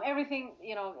 Everything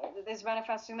is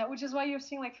manifesting that, which is why you're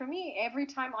seeing, like, for me, every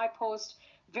time I post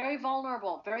very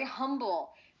vulnerable, very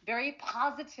humble, very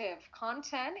positive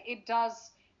content, it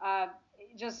does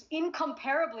just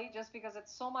incomparably, just because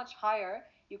it's so much higher,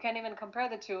 you can't even compare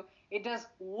the two. It does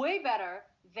way better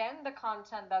than the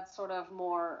content that's sort of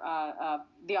more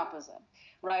the opposite,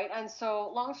 right? And so,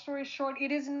 long story short,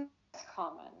 it is not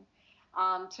common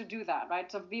to do that, right?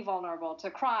 To be vulnerable, to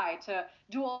cry, to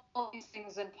do all these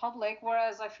things in public.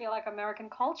 Whereas I feel like American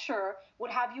culture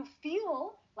would have you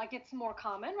feel like it's more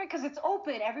common, right? Because it's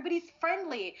open, everybody's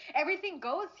friendly, everything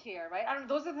goes here, right? I don't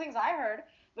know, those are the things I heard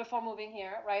before moving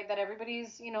here, right? That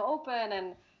everybody's open,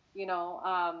 and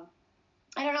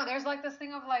I don't know. There's like this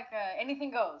thing of like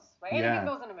anything goes, right? Yeah. Anything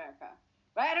goes in America,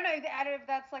 right? I don't know if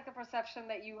that's like the perception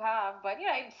that you have, but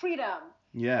freedom.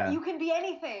 Yeah. You can be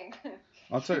anything.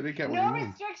 I totally get what no you mean.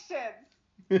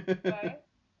 restrictions, right?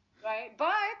 Right. But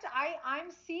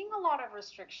I'm seeing a lot of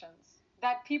restrictions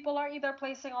that people are either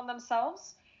placing on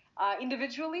themselves,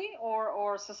 individually,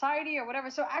 or society, or whatever.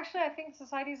 So actually, I think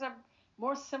societies are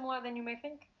more similar than you may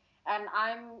think, and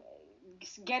I'm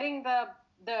getting the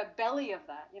belly of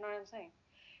that. You know what I'm saying?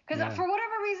 Because for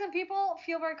whatever reason, people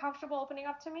feel very comfortable opening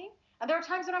up to me. And there are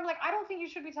times when I'm like, I don't think you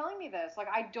should be telling me this. Like,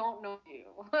 I don't know you.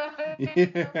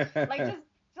 Like, just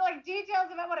like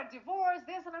details about what a divorce,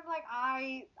 this, and I'm like,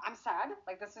 I'm sad.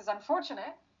 Like, this is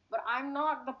unfortunate, but I'm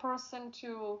not the person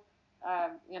to,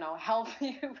 help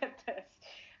you with this.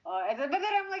 But then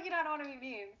I'm like, I don't want to be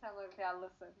mean. So I'm like, okay, I'll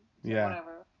listen to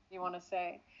whatever you want to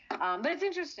say. But it's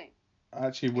interesting. I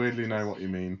actually weirdly know what you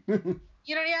mean.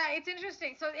 Yeah, it's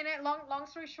interesting. So, in a long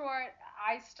story short,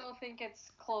 I still think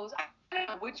it's closed. I don't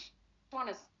know which one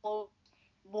is closed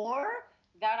more.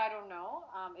 That I don't know.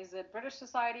 Is it British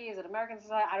society? Is it American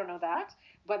society? I don't know that.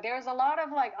 But there's a lot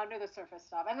of like under the surface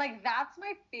stuff, and like that's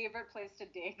my favorite place to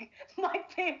dig. My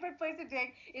favorite place to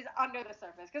dig is under the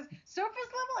surface, because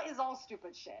surface level is all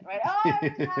stupid shit, right? Oh,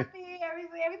 everything's happy,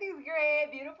 everything's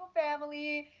great, beautiful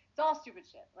family. It's all stupid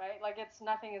shit, right? Like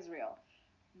nothing is real.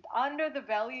 Under the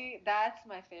belly, that's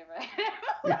my favorite.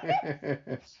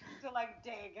 To like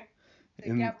dig,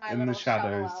 to get my in the little shovel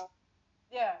shadows. out.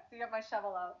 Yeah, to get my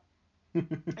shovel out.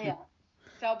 Yeah.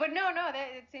 So, but no,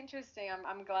 it's interesting.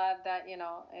 I'm glad that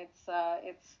it's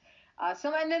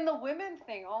so. And then the women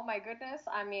thing. Oh my goodness.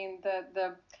 I mean,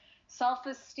 the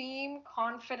self-esteem,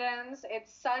 confidence.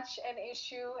 It's such an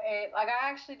issue. Like I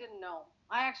actually didn't know.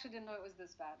 It was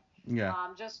this bad. Yeah.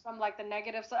 Just from like the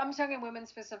negative. So I'm talking women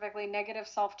specifically. Negative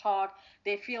self-talk.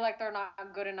 They feel like they're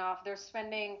not good enough. They're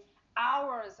spending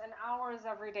hours and hours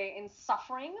every day in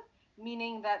suffering,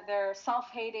 meaning that they're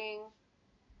self-hating.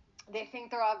 They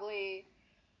think they're ugly.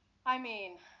 I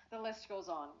mean, the list goes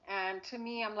on. And to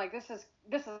me, I'm like, this is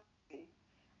crazy.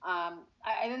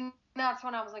 And then that's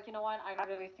when I was like, you know what? I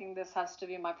really think this has to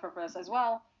be my purpose as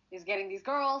well, is getting these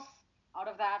girls out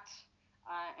of that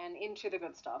and into the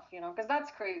good stuff, because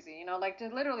that's crazy, like to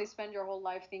literally spend your whole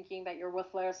life thinking that you're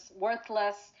worthless,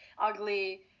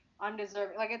 ugly,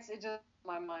 undeserving. Like it just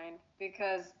my mind,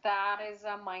 because that is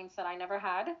a mindset I never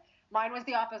had. Mine was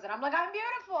the opposite. I'm like, I'm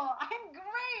beautiful. I'm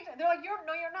great. They're like, you're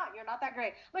not. You're not that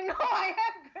great. I'm like, no, I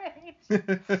am great.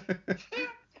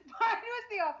 Mine was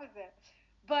the opposite.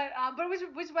 But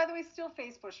which by the way still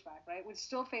face pushback, right? Which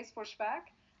still face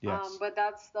pushback. Yes. But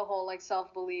that's the whole like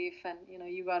self-belief, and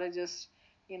you got to just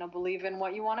believe in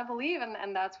what you want to believe,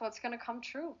 and that's what's going to come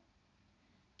true.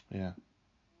 Yeah.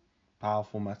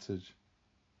 Powerful message.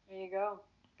 There you go.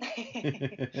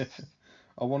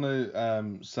 I want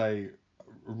to say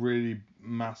really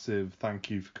massive thank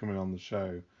you for coming on the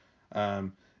show.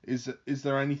 Is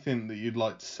there anything that you'd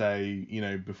like to say,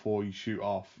 before you shoot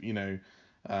off,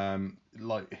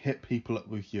 like hit people up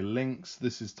with your links?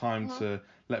 This is time to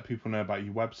let people know about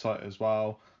your website as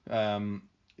well.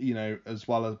 As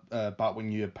well as about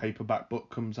when your paperback book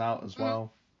comes out as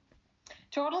well.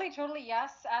 Totally,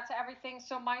 yes, to everything.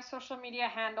 So my social media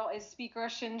handle is Speaker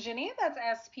Shinjini.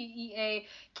 That's SpeakerShinjini.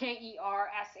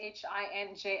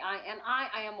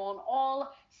 I am on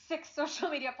all 6 social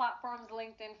media platforms: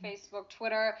 LinkedIn, Facebook,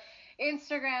 Twitter,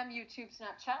 Instagram, YouTube,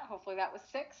 Snapchat. Hopefully that was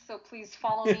 6. So please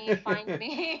follow me, find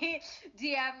me,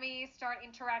 DM me, start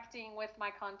interacting with my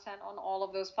content on all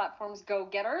of those platforms.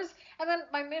 Go-getters. And then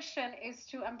my mission is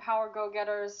to empower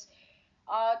go-getters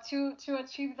to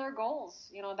achieve their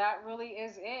goals. That really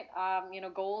is it.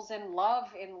 Goals in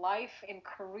love, in life, in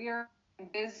career, in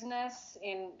business,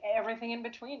 in everything in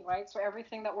between, right? So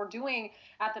everything that we're doing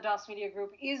at the Das Media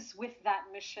Group is with that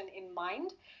mission in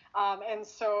mind. And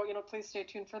so, please stay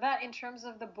tuned for that. In terms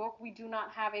of the book, we do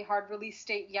not have a hard release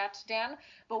date yet, Dan,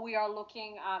 but we are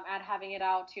looking at having it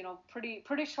out,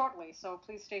 pretty shortly. So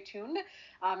please stay tuned.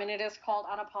 And it is called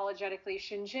Unapologetically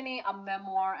Shinjini, a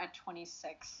memoir at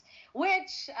 26,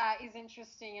 which is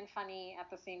interesting and funny at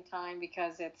the same time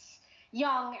because it's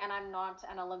young and I'm not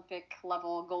an Olympic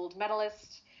level gold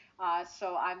medalist.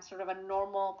 So I'm sort of a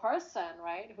normal person,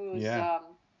 right?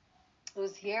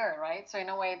 Who's here, right? So in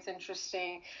a way, it's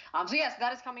interesting. So yes,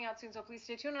 that is coming out soon. So please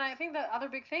stay tuned. And I think the other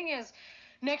big thing is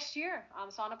next year.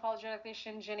 So Unapologetically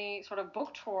Shinjini sort of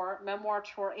book tour, memoir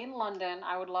tour in London.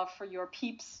 I would love for your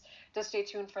peeps to stay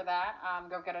tuned for that.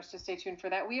 Go-getters to stay tuned for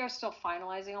that. We are still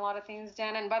finalizing a lot of things,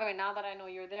 Dan. And by the way, now that I know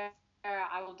you're there,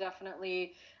 I will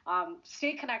definitely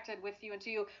stay connected with you and to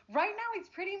you. Right now, it's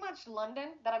pretty much London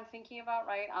that I'm thinking about,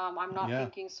 right? I'm not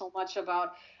thinking so much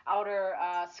about outer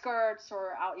skirts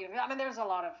or out. I mean, there's a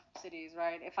lot of cities,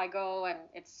 right? If I go and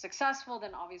it's successful,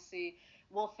 then obviously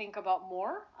we'll think about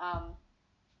more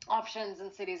options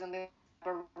and cities and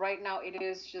but right now it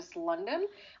is just London.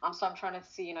 So I'm trying to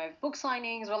see, book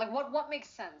signings or like what makes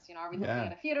sense. Are we looking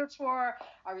at a theater tour?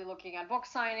 Are we looking at book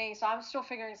signings? So I'm still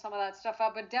figuring some of that stuff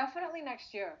out, but definitely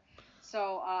next year.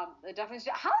 So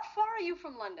definitely. How far are you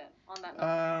from London on that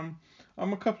note?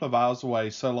 I'm a couple of hours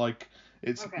away, so like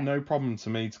it's no problem to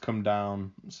me to come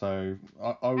down. So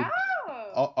I'll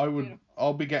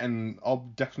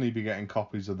definitely be getting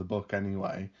copies of the book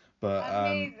anyway. But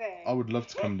amazing. I would love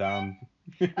to come down.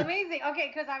 Amazing.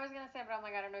 Okay, because I was gonna say, but I'm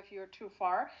like, I don't know if you're too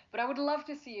far, but I would love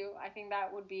to see you. I think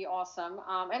that would be awesome.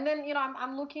 And then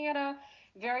I'm looking at a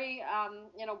very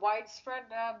widespread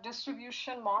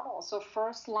distribution model. So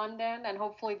first London, and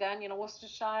hopefully then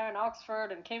Worcestershire and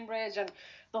Oxford and Cambridge and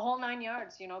the whole 9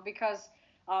 yards. Because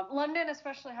London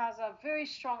especially has a very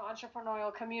strong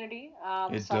entrepreneurial community.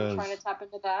 So I'm trying to tap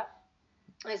into that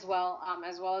as well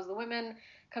as the women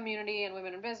community and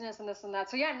women in business and this and that.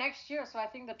 So yeah, next year. So I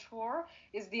think the tour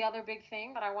is the other big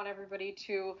thing that I want everybody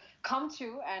to come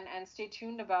to and stay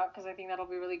tuned about, because I think that'll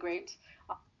be really great.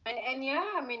 And yeah,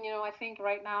 I mean, I think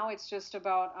right now it's just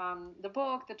about the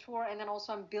book, the tour, and then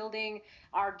also I'm building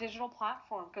our digital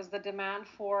platform because the demand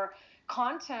for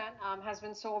content has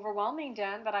been so overwhelming,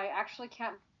 Dan, that I actually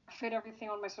can't fit everything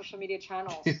on my social media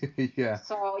channels. Yeah.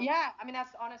 So yeah, I mean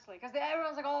that's honestly because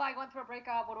everyone's like, oh, I went through a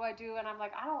breakup. What do I do? And I'm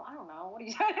like, I don't know. What are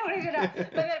you doing? What are you doing?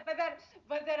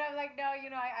 But then I'm like, no,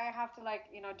 I have to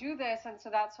do this. And so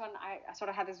that's when I sort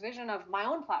of had this vision of my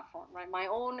own platform, right? My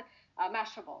own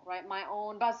Mashable, right? My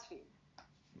own BuzzFeed,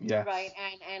 yes. Right?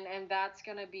 And that's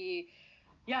gonna be.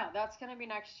 Yeah, that's gonna be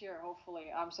next year,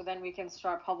 hopefully. So then we can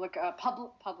start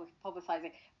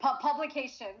publicizing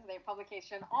publication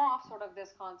of sort of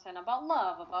this content about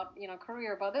love, about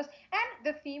career, about this. And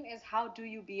the theme is how do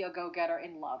you be a go-getter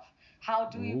in love? How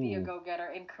do you be a go-getter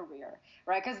in career?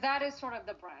 Right? Because that is sort of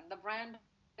the brand. The brand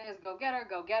is go-getter,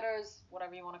 go-getters,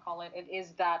 whatever you want to call it. It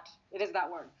is that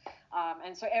word.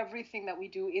 And so everything that we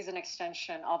do is an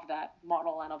extension of that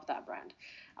model and of that brand.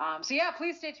 So yeah,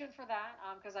 please stay tuned for that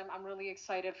because I'm really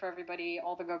excited for everybody,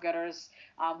 all the go-getters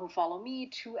who follow me,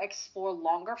 to explore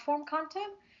longer form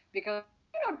content because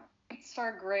tweets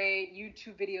are great,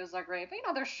 YouTube videos are great,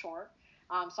 but they're short.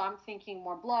 So I'm thinking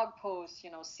more blog posts,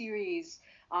 series,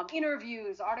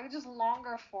 interviews, articles, just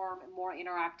longer form, more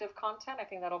interactive content. I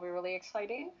think that'll be really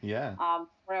exciting. Yeah.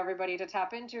 For everybody to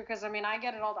tap into, because I mean, I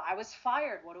get it all. I was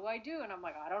fired. What do I do? And I'm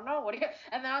like, I don't know. What do you?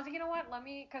 And then I was like, you know what? Let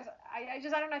me, because I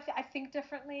don't know. I think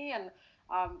differently, and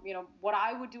what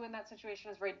I would do in that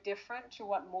situation is very different to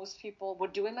what most people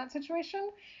would do in that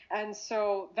situation. And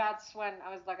so that's when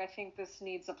I was like, I think this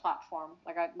needs a platform.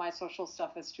 Like my social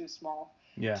stuff is too small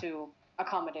to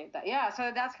accommodate that. Yeah,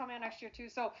 so that's coming out next year too.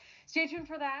 So stay tuned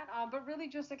for that. But really,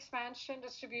 just expansion,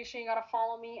 distribution. You gotta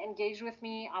follow me, engage with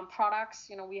me on products.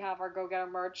 We have our Go Getter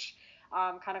merch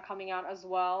kind of coming out as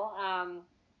well.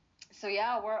 So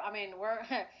yeah, we're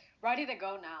ready to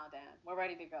go now, Dan. We're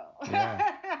ready to go.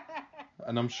 Yeah.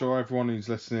 And I'm sure everyone who's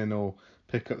listening will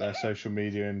pick up their social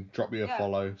media and drop you a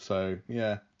follow. So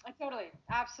yeah. Totally,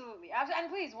 absolutely, and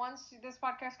please, once this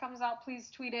podcast comes out, please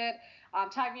tweet it,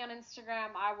 tag me on Instagram.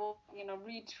 I will,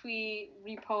 retweet,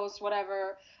 repost,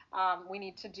 whatever we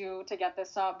need to do to get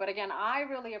this up. But again, I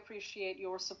really appreciate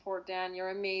your support, Dan. You're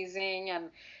amazing,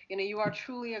 and you are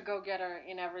truly a go-getter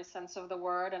in every sense of the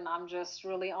word. And I'm just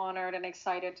really honored and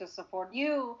excited to support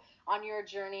you on your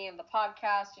journey in the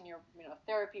podcast and your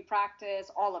therapy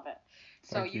practice, all of it.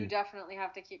 So you definitely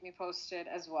have to keep me posted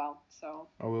as well. So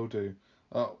I will do.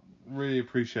 Really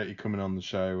appreciate you coming on the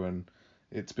show, and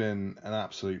it's been an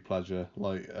absolute pleasure.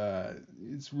 Like,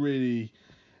 it's really,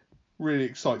 really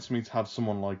excites me to have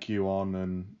someone like you on,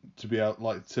 and to be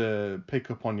able to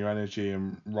pick up on your energy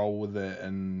and roll with it.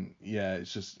 And yeah,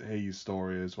 it's just hear your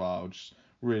story as well. Just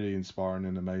really inspiring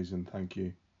and amazing. Thank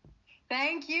you.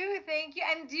 Thank you.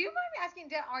 And do you mind me asking,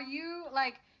 Dan, are you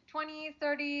like 20s,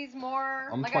 30s, more?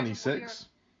 I'm 26.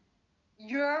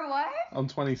 You're what? I'm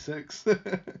 26.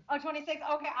 Oh, 26.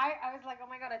 Okay, I was like, oh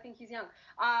my god, I think he's young.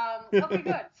 Okay,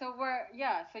 good. So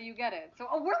so you get it. So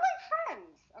we're like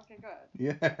friends. Okay, good.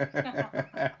 Yeah.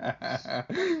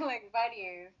 Like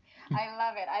buddies. I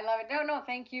love it. No,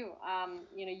 thank you.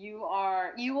 You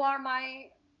are my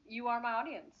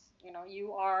audience.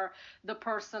 You are the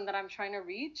person that I'm trying to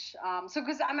reach. So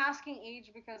because I'm asking age,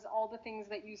 because all the things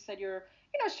that you said you're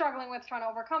struggling with, trying to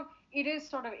overcome, it is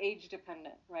sort of age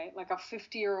dependent, right? Like a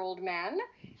 50-year-old man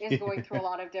is going through a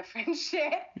lot of different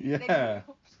shit. Yeah.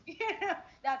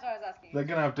 That's why I was asking. They're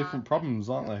gonna have different problems,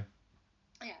 aren't they?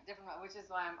 Yeah, different, which is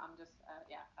why I'm just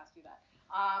asked you that.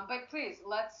 But please,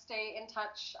 let's stay in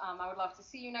touch. I would love to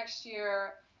see you next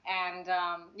year. And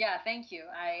thank you.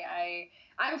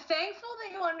 I'm thankful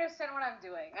that you understand what I'm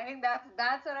doing. I think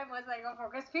that's what I'm most thankful for.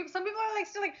 Because some people are like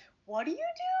still like, what do you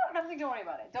do? And I'm like, don't worry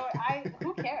about it.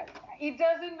 Who cares? It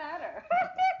doesn't matter.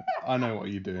 I know what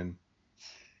you're doing.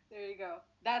 There you go.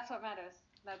 That's what matters.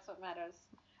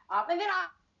 And then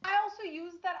I also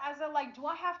use that as a like, do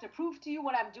I have to prove to you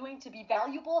what I'm doing to be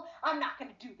valuable? I'm not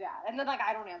going to do that. And then like,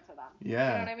 I don't answer them. Yeah.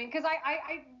 You know what I mean? Because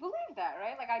I believe that,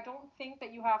 right? Like, I don't think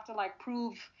that you have to like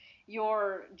prove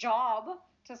your job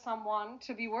to someone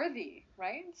to be worthy,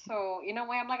 right? So in a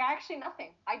way, I'm like, actually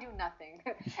nothing. I do nothing.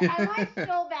 Am I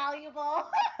still valuable?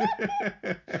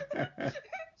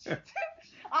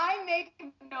 I make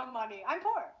no money. I'm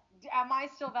poor. Am I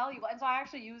still valuable? And so I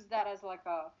actually use that as like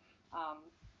a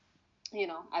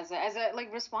as a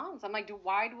like response. I'm like,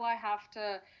 why do I have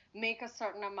to make a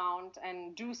certain amount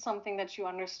and do something that you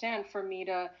understand for me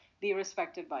to be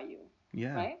respected by you?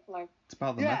 Yeah. Right? Like, it's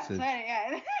about the message.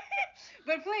 Yeah.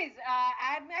 But please,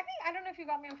 add me. I don't know if you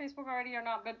got me on Facebook already or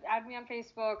not, but add me on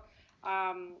Facebook.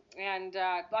 And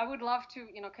I would love to,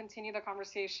 continue the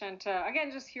conversation to,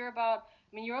 again, just hear about,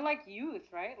 you're like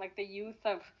youth, right? Like the youth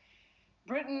of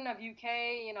Britain, of UK,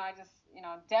 I just,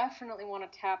 definitely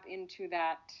want to tap into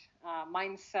that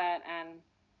mindset. And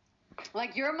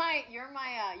like, you're my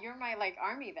like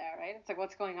army there, right? It's like,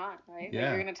 what's going on, right? Yeah. Like,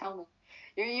 you're going to tell me.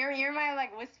 You're my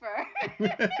like whisper.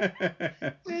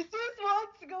 This is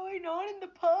what's going on in the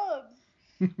pubs.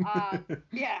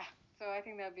 Yeah. So I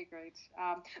think that'd be great.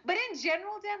 But in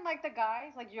general, Dan, like the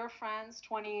guys, like your friends,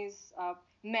 20s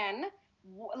men,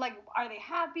 like, are they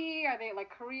happy? Are they like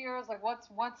careers? Like,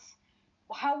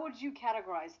 how would you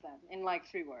categorize them in like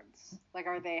 3 words? Like,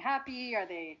 are they happy? Are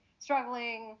they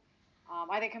struggling?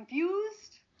 Are they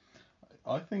confused?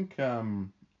 I think a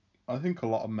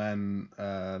lot of men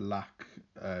lack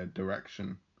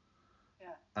direction.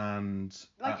 Yeah. And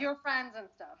like your friends and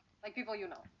stuff, like people you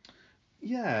know.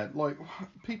 Yeah, like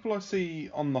people I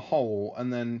see on the whole,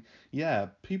 and then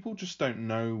people just don't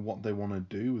know what they want to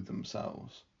do with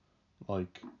themselves.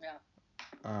 Like,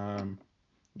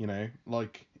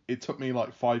 like it took me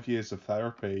like 5 years of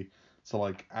therapy to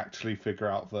like actually figure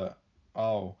out that,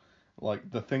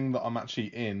 like the thing that I'm actually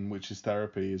in, which is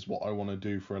therapy, is what I want to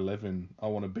do for a living. I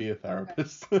want to be a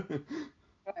therapist.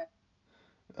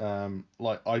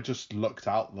 Like I just looked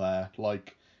out there,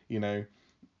 like,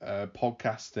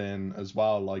 podcasting as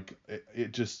well. Like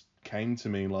it just came to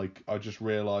me. Like I just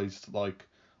realized, like,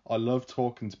 I love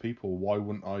talking to people. Why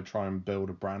wouldn't I try and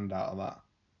build a brand out of that?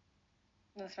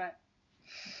 That's right.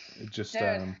 It just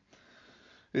Dude.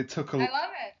 It took I love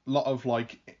it. lot of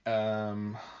like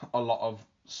a lot of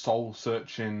soul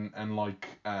searching and like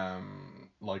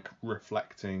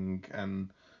reflecting and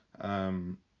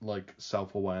like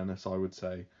self-awareness, I would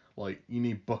say. Like, you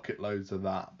need bucket loads of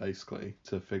that, basically,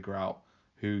 to figure out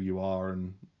who you are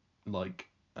and, like,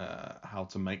 how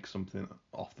to make something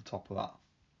off the top of that.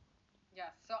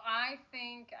 Yes. So I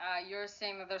think you're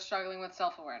saying that they're struggling with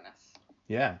self-awareness.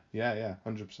 Yeah,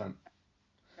 100%.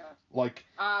 Like,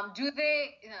 do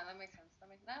they? Yeah, that makes sense.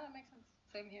 That makes sense.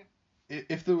 Same here.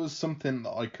 if there was something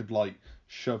that I could, like,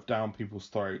 shove down people's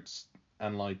throats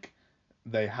and, like,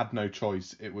 they had no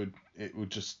choice, it would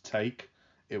just take,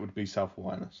 it would be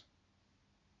self-awareness.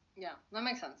 Yeah, that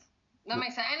makes sense. That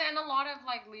makes sense. And a lot of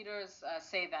like leaders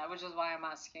say that, which is why I'm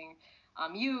asking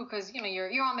you, because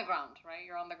you're on the ground, right?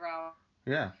 You're on the ground.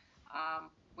 Yeah.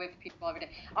 With people every day.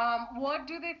 What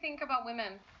do they think about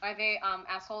women? Are they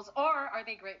assholes or are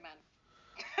they great men?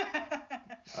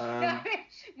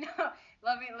 No,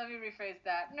 let me rephrase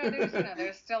that. No,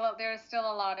 there's still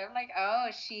a lot of like, oh,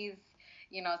 she's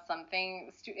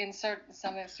insert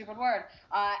something stupid word.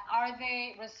 Are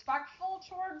they respectful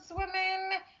towards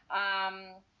women?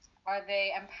 Are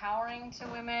they empowering to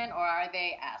women, or are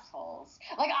they assholes?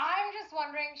 Like, I'm just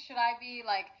wondering, should I be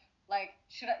like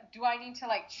do I need to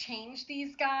like change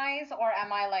these guys, or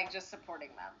am I like just supporting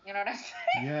them? You know what I'm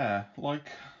saying? Yeah, like,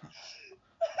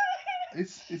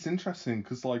 it's interesting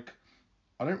because, like,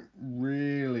 I don't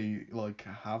really, like,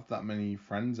 have that many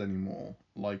friends anymore.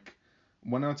 Like,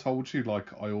 when I told you,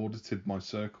 like, I audited my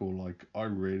circle, like, I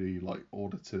really, like,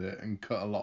 audited it and cut a lot